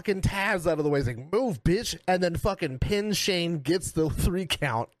kicks fucking Taz out of the way. He's like, move, bitch. And then fucking pins Shane, gets the 3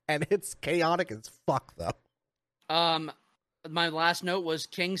 count, and it's chaotic as fuck, though. My last note was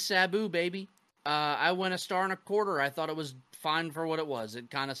King Sabu, baby. I went 1.25 stars. I thought it was fine for what it was. It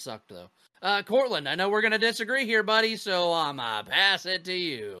kind of sucked, though. Cortland, I know we're going to disagree here, buddy, so I'm going to pass it to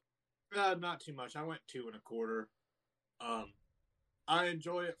you. Not too much. I went 2.25. I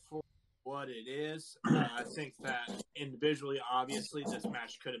enjoy it for what it is. I think that individually, obviously, this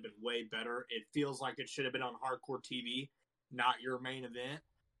match could have been way better. It feels like it should have been on Hardcore TV, not your main event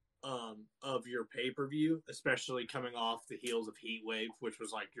of your pay-per-view, especially coming off the heels of Heatwave, which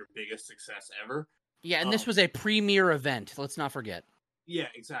was like your biggest success ever. Yeah, and this was a premier event. Let's not forget. Yeah,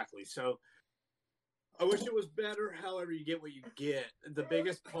 exactly. So I wish it was better. However, you get what you get. The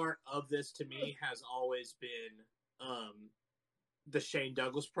biggest part of this to me has always been the Shane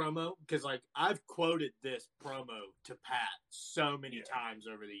Douglas promo, because like I've quoted this promo to Pat so many times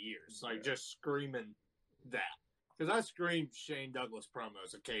over the years, like just screaming that, because I scream Shane Douglas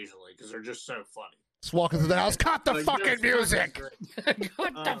promos occasionally because they're just so funny. Just walking through the house, cut the fucking music. Cut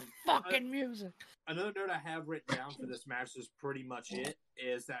the fucking music. Another note I have written down for this match is pretty much it,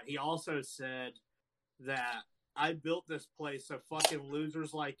 is that he also said that I built this place so fucking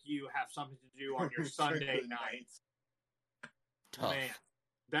losers like you have something to do on your Sunday nights. Tough. Man,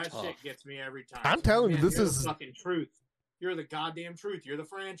 that shit gets me every time. I'm telling you, this you're is the fucking truth. You're the goddamn truth. You're the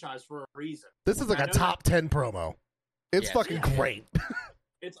franchise for a reason. This is like a top 10 promo. It's fucking great.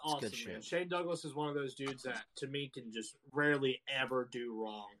 It's awesome, man. Shane Douglas is one of those dudes that, to me, can just rarely ever do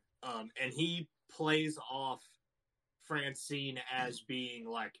wrong. And he plays off Francine as being,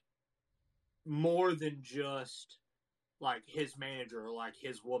 like, more than just, like, his manager or, like,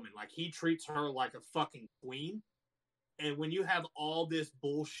 his woman. Like, he treats her like a fucking queen. And when you have all this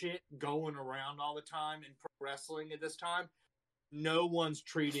bullshit going around all the time in pro wrestling at this time, no one's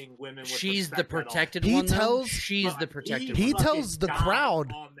treating women with She's the respect protected He one. tells She's the protected he one. tells the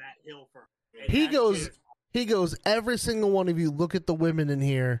crowd on that hill for her. he goes, every single one of you look at the women in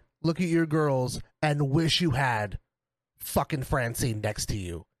here, look at your girls, and wish you had fucking Francine next to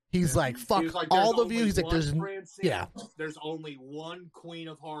you. He's like, fuck all of you. He's like, there's there's only one queen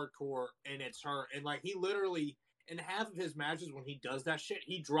of hardcore, and it's her. And like, he literally, in half of his matches when he does that shit,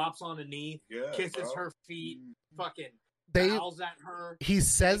 he drops on a knee, kisses her feet, fucking bows at her. He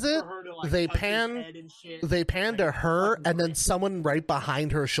says it. They pan to her, and then someone right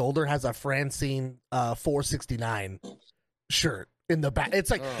behind her shoulder has a Francine 469 shirt in the back. It's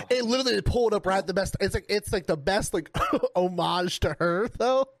like it literally pulled up right at the best. It's like the best like homage to her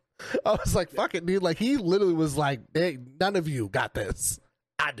though. I was like, fuck it, dude. Like he literally was like, hey, none of you got this.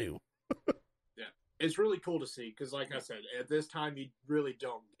 I do. It's really cool to see because, like I said, at this time you really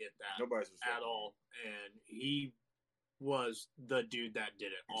don't get that at all, and he was the dude that did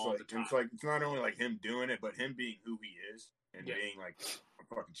it all the time. It's not only like him doing it, but him being who he is and being like, I'm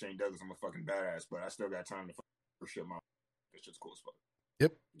fucking Shane Douglas, I'm a fucking badass, but I still got time to for shit my. It's just cool as fuck.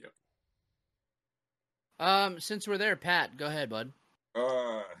 Yep. Since we're there, Pat, go ahead, bud.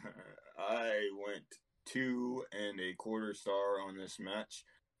 I went 2.25 stars on this match.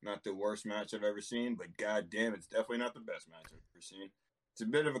 Not the worst match I've ever seen, but goddamn, it's definitely not the best match I've ever seen. It's a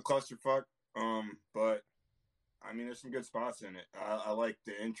bit of a clusterfuck, but I mean, there's some good spots in it. I like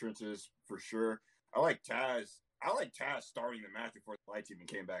the entrances for sure. I like Taz starting the match before the lights even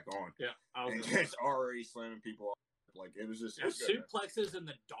came back on. Yeah, and just already slamming people off. Like it was just suplexes in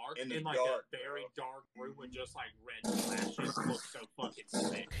the dark, in like a very dark room with just like red flashes. Look so fucking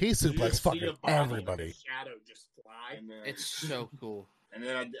sick. He suplexed fucking everybody. Shadow just fly. It's so cool. And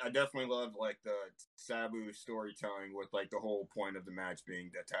then I definitely love like the Sabu storytelling with like the whole point of the match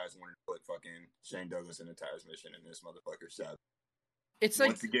being that Taz wanted to put fucking Shane Douglas in a Taz mission, and this motherfucker Sabu. It's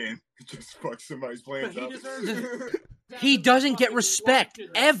like once again, just fuck somebody's plans up. He doesn't get respect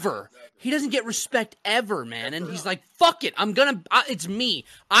ever. He doesn't get respect ever, man. And he's like, "Fuck it, it's me.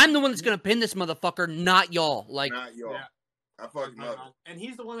 I'm the one that's gonna pin this motherfucker, not y'all." Like, not y'all. Yeah. I fucking love it. And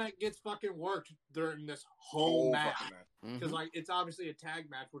he's the one that gets fucking worked during this whole match. Because, like, it's obviously a tag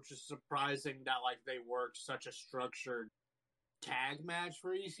match, which is surprising that, like, they worked such a structured tag match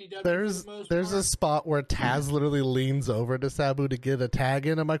for ECW. There's a spot where Taz literally leans over to Sabu to get a tag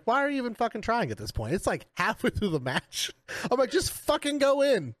in. I'm like, why are you even fucking trying at this point? It's like halfway through the match. I'm like, just fucking go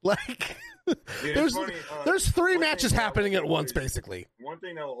in. Like, there's 3 matches happening at once, basically. One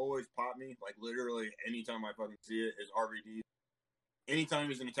thing that will always pop me, like, literally anytime I fucking see it, is RVD. Anytime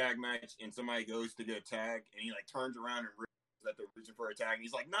he's in a tag match and somebody goes to get a tag and he like turns around and realizes that they're reaching for a tag and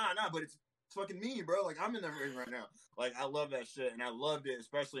he's like, nah, but it's fucking me, bro. Like I'm in that ring right now. Like I love that shit and I loved it,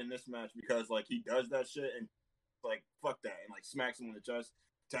 especially in this match because like he does that shit and like fuck that and like smacks him in the chest,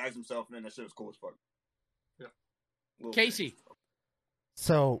 tags himself, and then that shit was cool as fuck. Yeah. Casey.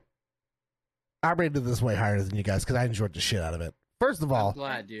 So I rated this way higher than you guys because I enjoyed the shit out of it. First of all, I'm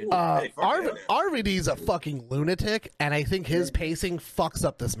glad, dude. RVD's a fucking lunatic, and I think his pacing fucks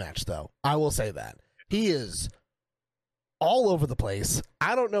up this match, though. I will say that. He is all over the place.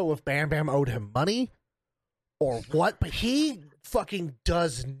 I don't know if Bam Bam owed him money or what, but he fucking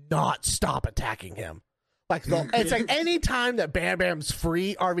does not stop attacking him. Like it's like any time that Bam Bam's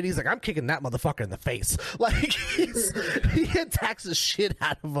free, RVD's like, I'm kicking that motherfucker in the face. Like he attacks the shit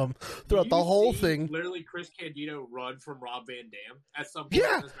out of him throughout the whole thing. Literally, Chris Candido run from Rob Van Dam at some point.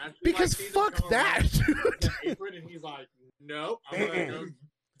 Yeah, in this match. because fuck that, dude. And he's like, nope, I'm gonna go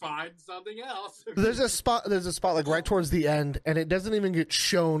find something else. There's a spot like right towards the end, and it doesn't even get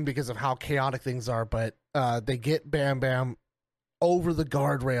shown because of how chaotic things are. But they get Bam Bam over the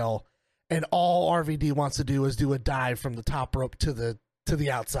guardrail. And all RVD wants to do is do a dive from the top rope to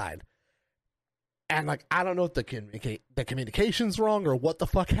the outside. And like I don't know if the communication's wrong or what the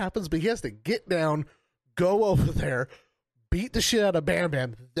fuck happens, but he has to get down, go over there, beat the shit out of Bam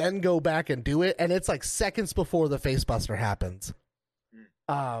Bam, then go back and do it. And it's like seconds before the facebuster happens.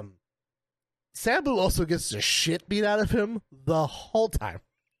 Sabu also gets the shit beat out of him the whole time.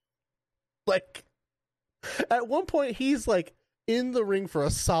 Like at one point he's like in the ring for a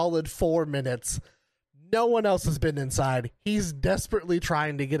solid 4 minutes. No one else has been inside. He's desperately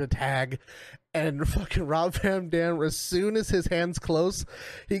trying to get a tag. And fucking Rob Van Dam, as soon as his hand's close,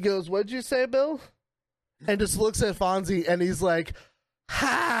 he goes, "What'd you say, Bill?" And just looks at Fonzie and he's like,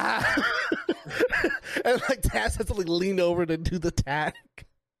 "Ha!" And like Taz has to like lean over to do the tag.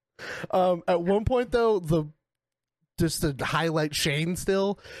 At one point though, just to highlight Shane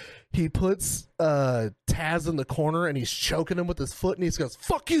still, he puts Taz in the corner and he's choking him with his foot and he goes,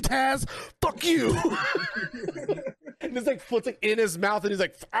 "Fuck you, Taz! Fuck you!" And his like foot's like in his mouth and he's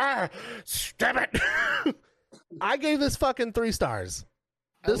like, "Stab it!" I gave this fucking 3 stars.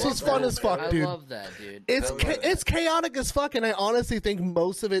 This was fun as fuck, dude. I love that, dude. It's chaotic as fuck, and I honestly think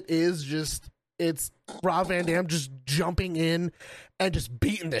most of it is just it's Rob Van Dam just jumping in and just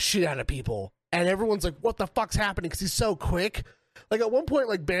beating the shit out of people, and everyone's like, "What the fuck's happening?" Because he's so quick. Like, at one point,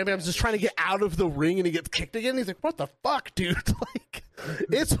 like, Bam Bam's just trying to get out of the ring and he gets kicked again. He's like, "What the fuck, dude?" Like,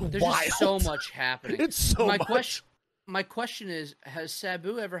 it's There's wild. Just so much happening. It's so much. My question is, has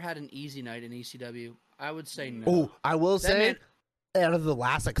Sabu ever had an easy night in ECW? I would say no. Oh, I will say, out of the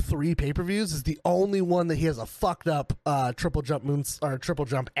last, like, 3 pay-per-views, is the only one that he has a fucked up triple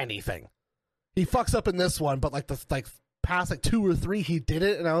jump anything. He fucks up in this one, but, like, past, like, 2 or 3, he did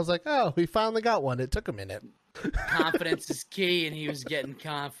it, and I was like, oh, he finally got one. It took a minute. Confidence is key, and he was getting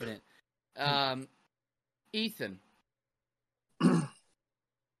confident. Ethan.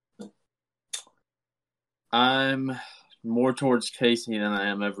 I'm more towards Casey than I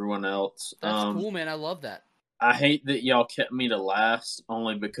am everyone else. That's cool, man. I love that. I hate that y'all kept me to last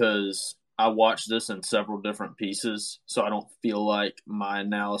only because I watched this in several different pieces, so I don't feel like my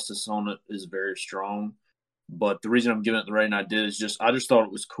analysis on it is very strong. But the reason I'm giving it the rating I did is I just thought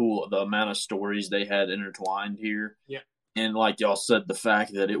it was cool the amount of stories they had intertwined here. Yeah. And like y'all said, the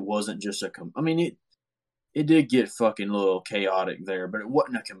fact that it wasn't just it did get fucking a little chaotic there, but it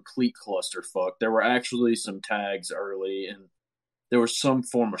wasn't a complete clusterfuck. There were actually some tags early, and there was some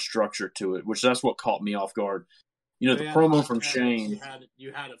form of structure to it, which that's what caught me off guard. You know, the promo from Shane.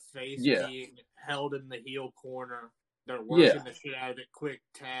 You had a face being held in the heel corner. They're working the shit out of it, quick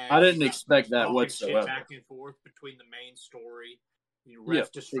tags. I didn't expect that whatsoever. Back and forth between the main story,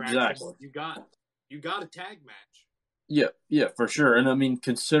 ref distractions. Exactly. You got a tag match. Yeah, for sure. And I mean,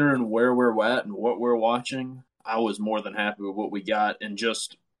 considering where we're at and what we're watching, I was more than happy with what we got. And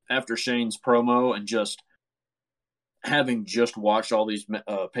just after Shane's promo and just having just watched all these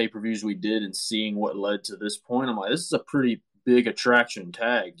pay-per-views we did and seeing what led to this point, I'm like, this is a pretty big attraction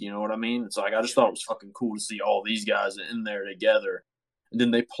tag. You know what I mean? It's like, I just thought it was fucking cool to see all these guys in there together. And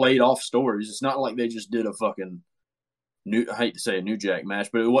then they played off stories. It's not like they just did a fucking I hate to say a New Jack match,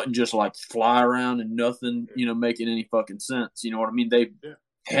 but it wasn't just like fly around and nothing, making any fucking sense. You know what I mean? They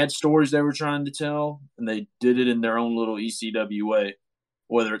had stories they were trying to tell, and they did it in their own little ECW way.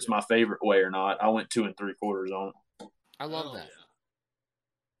 Whether it's my favorite way or not, I went 2 3/4 on it. I love that.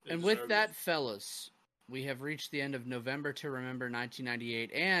 Yeah. And with that, fellas, we have reached the end of November to Remember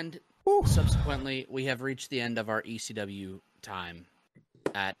 1998, and subsequently, we have reached the end of our ECW time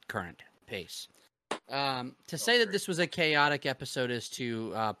at current pace. To say that this was a chaotic episode is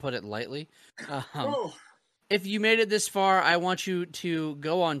to put it lightly. If you made it this far, I want you to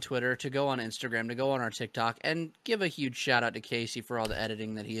go on Twitter, to go on Instagram, to go on our TikTok, and give a huge shout out to Casey for all the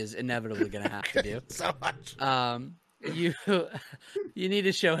editing that he is inevitably going to have to do. So much. You need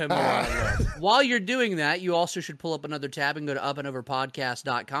to show him a lot of love. While you're doing that, you also should pull up another tab and go to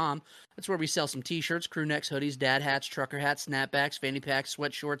upandoverpodcast.com. That's where we sell some t-shirts, crew necks, hoodies, dad hats, trucker hats, snapbacks, fanny packs,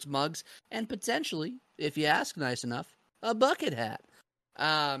 sweat shorts, mugs, and potentially, if you ask nice enough, a bucket hat.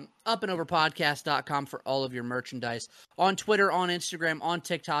 Upandoverpodcast.com for all of your merchandise. On Twitter, on Instagram, on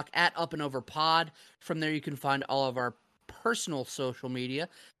TikTok, at upandoverpod. From there, you can find all of our personal social media.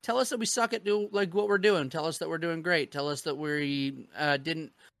 Tell us that we suck at what we're doing. Tell us that we're doing great. Tell us that we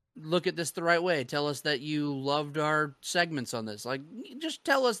didn't look at this the right way. Tell us that you loved our segments on this. Like, just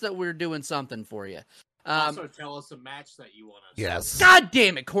tell us that we're doing something for you. Also, tell us a match that you want us. Yes. God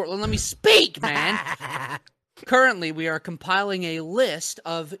damn it, Cortland. Let me speak, man. Currently, we are compiling a list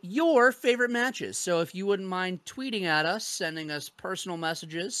of your favorite matches. So if you wouldn't mind tweeting at us, sending us personal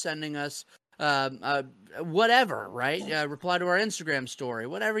messages, sending us whatever, right? Reply to our Instagram story,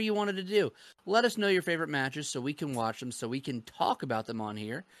 whatever you wanted to do. Let us know your favorite matches so we can watch them, so we can talk about them on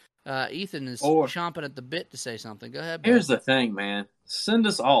here. Ethan is chomping at the bit to say something. Go ahead, bud. Here's the thing, man. Send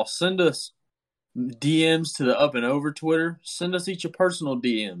us DMs to the Up and Over Twitter. Send us each a personal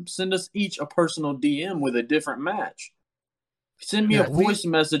DM. Send us each a personal DM with a different match. Send me a voice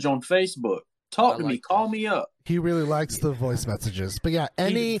message on Facebook. Talk to me. Call me up. He really likes the voice messages. But yeah,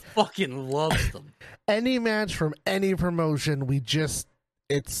 he fucking loves them. Any match from any promotion,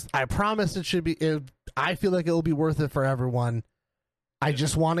 I promise it should be, I feel like it will be worth it for everyone. I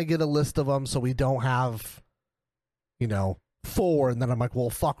just want to get a list of them so we don't have, 4, and then I'm like,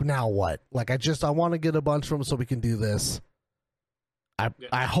 well, fuck, now what? Like, I want to get a bunch of them so we can do this.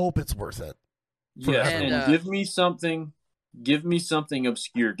 I hope it's worth it. Yeah, and give me something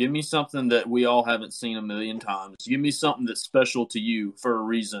obscure. Give me something that we all haven't seen a million times. Give me something that's special to you for a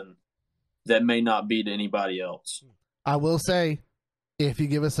reason that may not be to anybody else. I will say, if you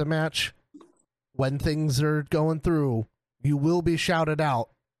give us a match, when things are going through, you will be shouted out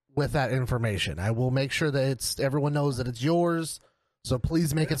with that information. I will make sure that everyone knows that it's yours, so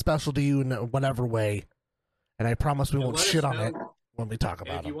please make it special to you in whatever way. And I promise we won't shit on it when we talk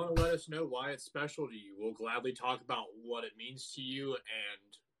about it. If you want to let us know why it's special to you, we'll gladly talk about what it means to you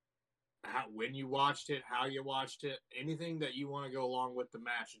and when you watched it, how you watched it, anything that you want to go along with the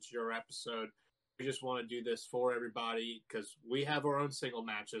match. It's your episode. We just want to do this for everybody because we have our own single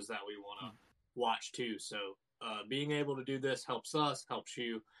matches that we want to watch too. So being able to do this helps us, helps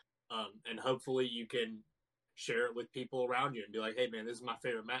you, and hopefully you can share it with people around you and be like, hey, man, this is my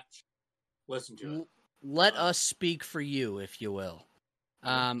favorite match. Listen to it. Let us speak for you, if you will.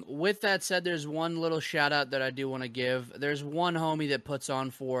 With that said, there's one little shout-out that I do want to give. There's one homie that puts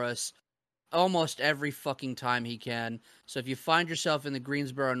on for us almost every fucking time he can. So if you find yourself in the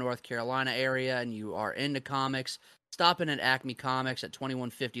Greensboro, North Carolina area and you are into comics, stop in at Acme Comics at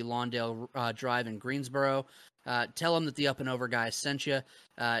 2150 Lawndale Drive in Greensboro. Tell them that the Up and Over guys sent you.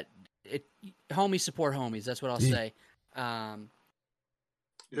 Homies support homies. That's what I'll say.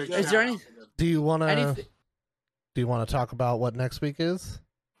 Is there any? Do you want to talk about what next week is?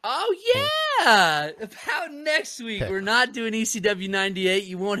 Oh yeah, about next week. Okay. We're not doing ECW 98.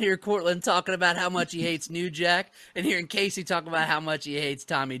 You won't hear Cortland talking about how much he hates New Jack, and hearing Casey talk about how much he hates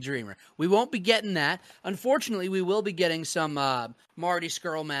Tommy Dreamer. We won't be getting that. Unfortunately, we will be getting some Marty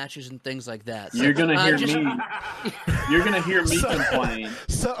Scurll matches and things like that. So, you're gonna hear me. You're gonna hear me complain.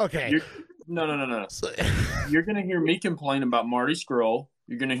 Okay. No. You're gonna hear me complain about Marty Scurll.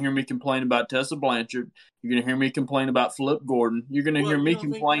 You're going to hear me complain about Tessa Blanchard. You're going to hear me complain about Flip Gordon. You're going to hear me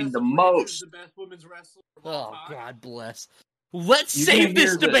complain the most. The best women's wrestler of God bless. Let's save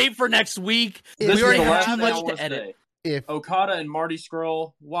this debate for next week. We already have too much to edit. If Okada and Marty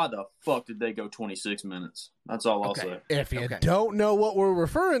Scurll, why the fuck did they go 26 minutes? That's all I'll say. If you don't know what we're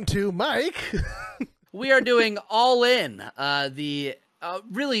referring to, Mike. We are doing All In,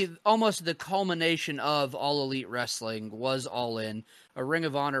 really almost the culmination of All Elite Wrestling was All In, a Ring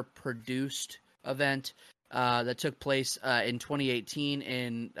of Honor produced event that took place in 2018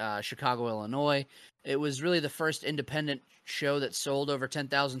 in Chicago, Illinois. It was really the first independent show that sold over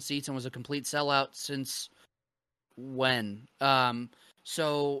 10,000 seats and was a complete sellout since when? It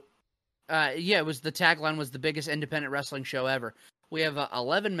was the tagline was the biggest independent wrestling show ever. We have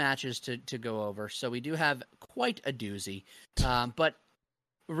 11 matches to go over, so we do have quite a doozy. But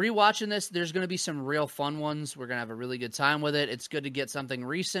rewatching this, there's going to be some real fun ones. We're going to have a really good time with it. It's good to get something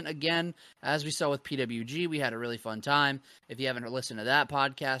recent again. As we saw with PWG, we had a really fun time. If you haven't listened to that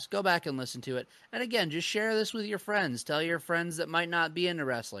podcast, go back and listen to it. And again, just share this with your friends. Tell your friends that might not be into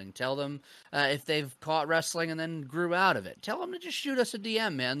wrestling. Tell them if they've caught wrestling and then grew out of it. Tell them to just shoot us a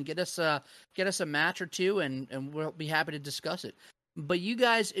DM, man. Get us a match or two, and we'll be happy to discuss it. But you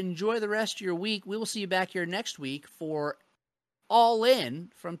guys enjoy the rest of your week. We will see you back here next week for All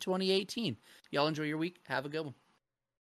In from 2018. Y'all enjoy your week. Have a good one.